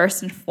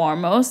first and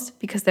foremost,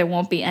 because there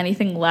won't be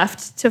anything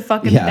left to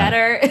fucking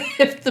better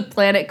if the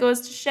planet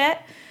goes to shit.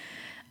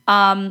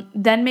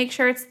 Then make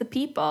sure it's the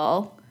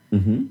people,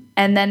 and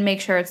then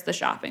make sure it's the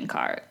shopping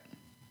cart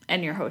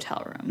and your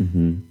hotel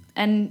room,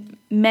 and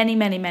many,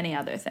 many, many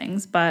other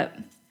things. But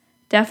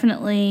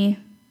definitely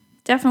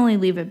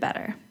leave it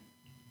better.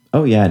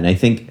 Oh yeah, and I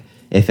think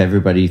if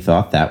everybody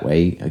thought that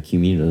way,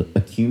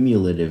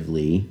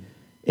 accumulatively,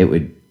 it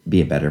would be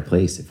a better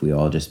place if we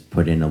all just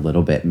put in a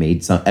little bit,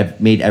 made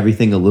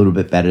everything a little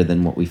bit better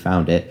than what we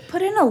found it.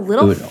 Put in a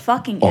little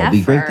fucking effort.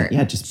 Be great.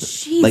 Yeah,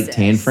 just Jesus. Like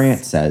Tan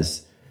France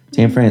says.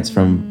 Tan France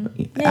from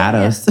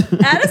Addis.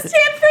 Addis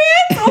Tan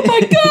France? Oh my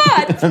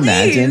God! Please,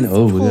 imagine.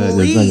 Oh my God,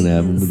 that's not gonna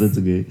happen, but that's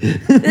okay.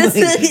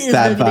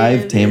 Fab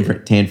Five,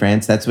 Tan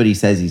France. That's what he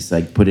says. He's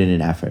like, put in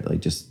an effort. Like,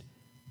 just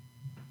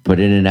put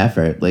in an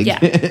effort. Like,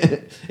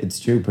 it's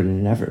true. Put in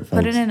an effort,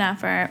 folks. Put in an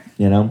effort.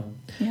 You know.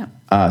 Yeah.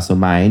 So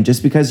mine,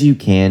 just because you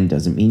can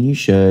doesn't mean you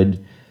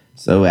should.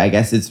 So I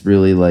guess it's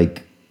really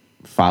like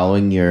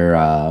following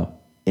your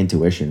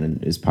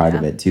intuition is part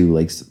of it too.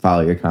 Like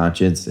follow your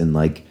conscience and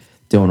like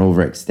don't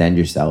overextend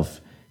yourself.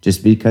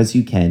 Just because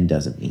you can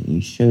doesn't mean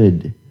you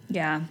should.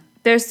 Yeah.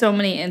 There's so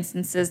many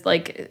instances,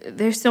 like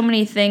there's so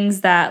many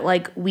things that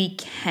like we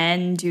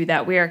can do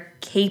that we are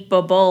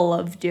capable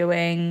of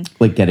doing.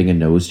 Like getting a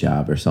nose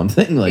job or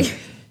something. Like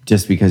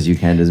just because you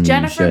can doesn't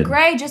mean you should. Jennifer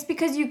Grey, just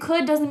because you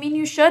could doesn't mean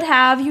you should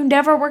have. You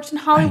never worked in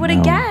Hollywood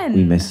again.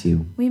 We miss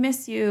you. We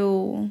miss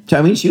you.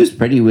 I mean, she was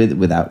pretty with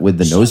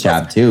the nose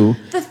job too.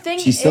 The thing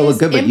she still looked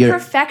good, but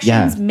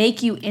imperfections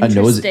make you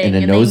interesting.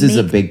 A nose is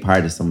a big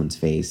part of someone's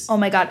face. Oh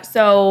my God.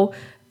 So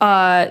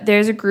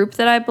there's a group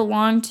that I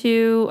belong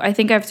to. I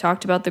think I've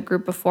talked about the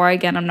group before.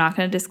 Again, I'm not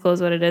going to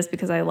disclose what it is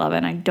because I love it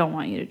and I don't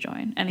want you to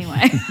join.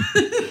 Anyway.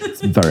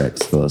 It's very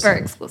exclusive.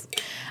 Very exclusive.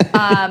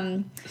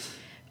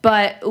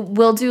 But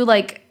we'll do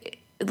like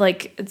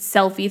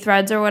selfie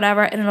threads or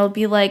whatever, and it'll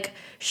be like,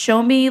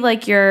 show me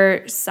like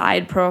your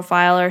side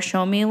profile or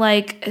show me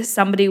like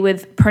somebody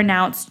with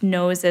pronounced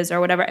noses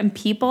or whatever. And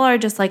people are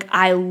just like,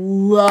 I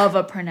love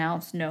a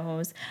pronounced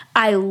nose.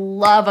 I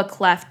love a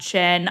cleft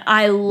chin.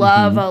 I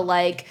love a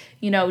like,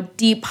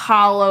 deep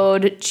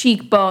hollowed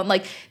cheekbone.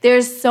 Like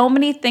there's so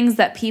many things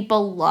that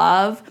people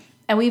love.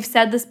 And we've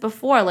said this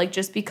before, like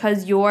just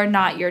because you're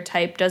not your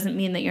type doesn't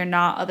mean that you're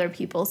not other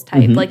people's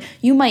type. Like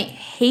you might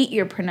hate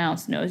your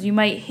pronounced nose. You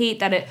might hate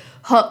that it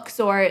hooks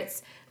or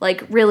it's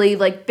like really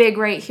like big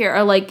right here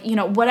or like,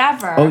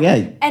 whatever. Oh,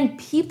 yeah. And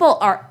people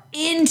are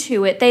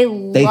into it. They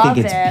love it. They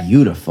think it's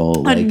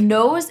beautiful. A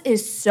nose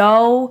is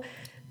so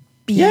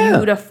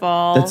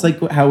beautiful. Yeah. That's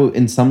like how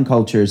in some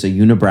cultures a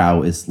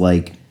unibrow is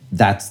like,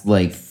 that's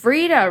like...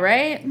 Frida,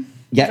 right?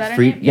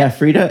 Yeah,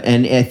 Frida.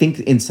 And I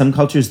think in some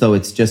cultures, though,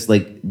 it's just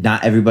like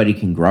not everybody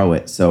can grow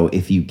it. So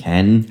if you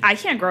can... I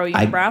can't grow a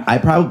unibrow. I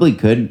probably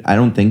could. I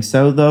don't think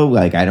so, though.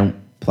 Like, I don't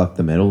pluck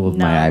the middle of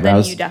my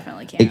eyebrows. Then you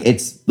definitely can't.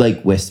 It's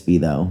like wispy,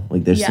 though.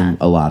 Like, there's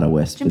a lot of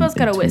wisp. Jimbo's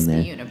got a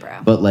wispy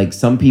unibrow. But like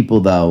some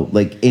people, though,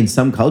 like in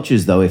some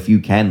cultures, though, if you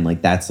can,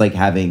 like that's like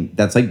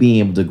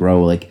being able to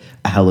grow like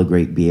a hella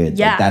great beard.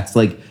 Yeah. Like, that's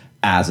like...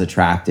 as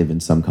attractive in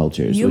some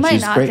cultures. You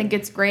might not think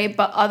it's great,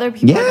 but other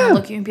people are gonna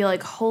look at you and be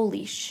like,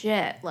 "Holy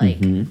shit!" Like,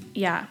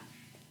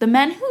 the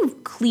men who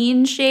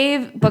clean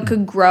shave but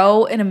could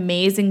grow an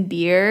amazing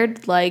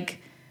beard,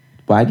 like,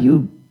 why do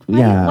you?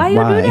 Why you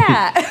do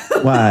that?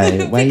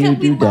 Why you do that?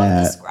 We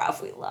love the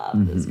scruff. We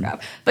love the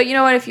scruff. But you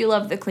know what? If you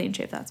love the clean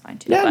shave, that's fine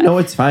too. Yeah, no,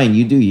 it's fine.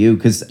 You do you,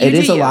 because it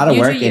is a lot of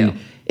work. And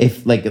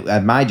if like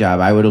at my job,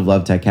 I would have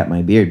loved to have kept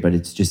my beard, but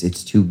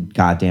it's too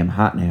goddamn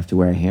hot, and I have to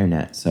wear a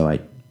hairnet, so I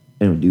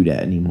don't do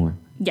that anymore.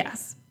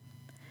 Yes.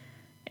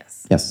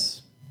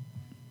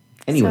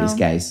 Anyways,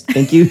 guys,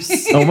 thank you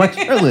so much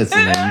for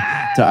listening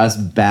to us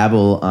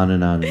babble on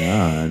and on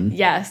and on.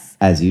 Yes.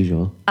 As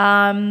usual.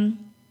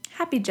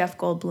 Happy Jeff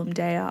Goldblum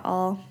Day,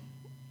 all.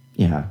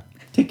 Yeah.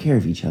 Take care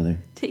of each other.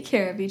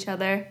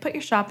 Put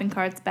your shopping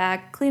carts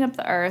back. Clean up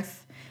the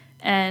earth.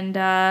 And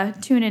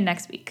tune in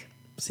next week.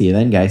 See you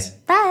then, guys.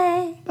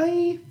 Bye.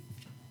 Bye.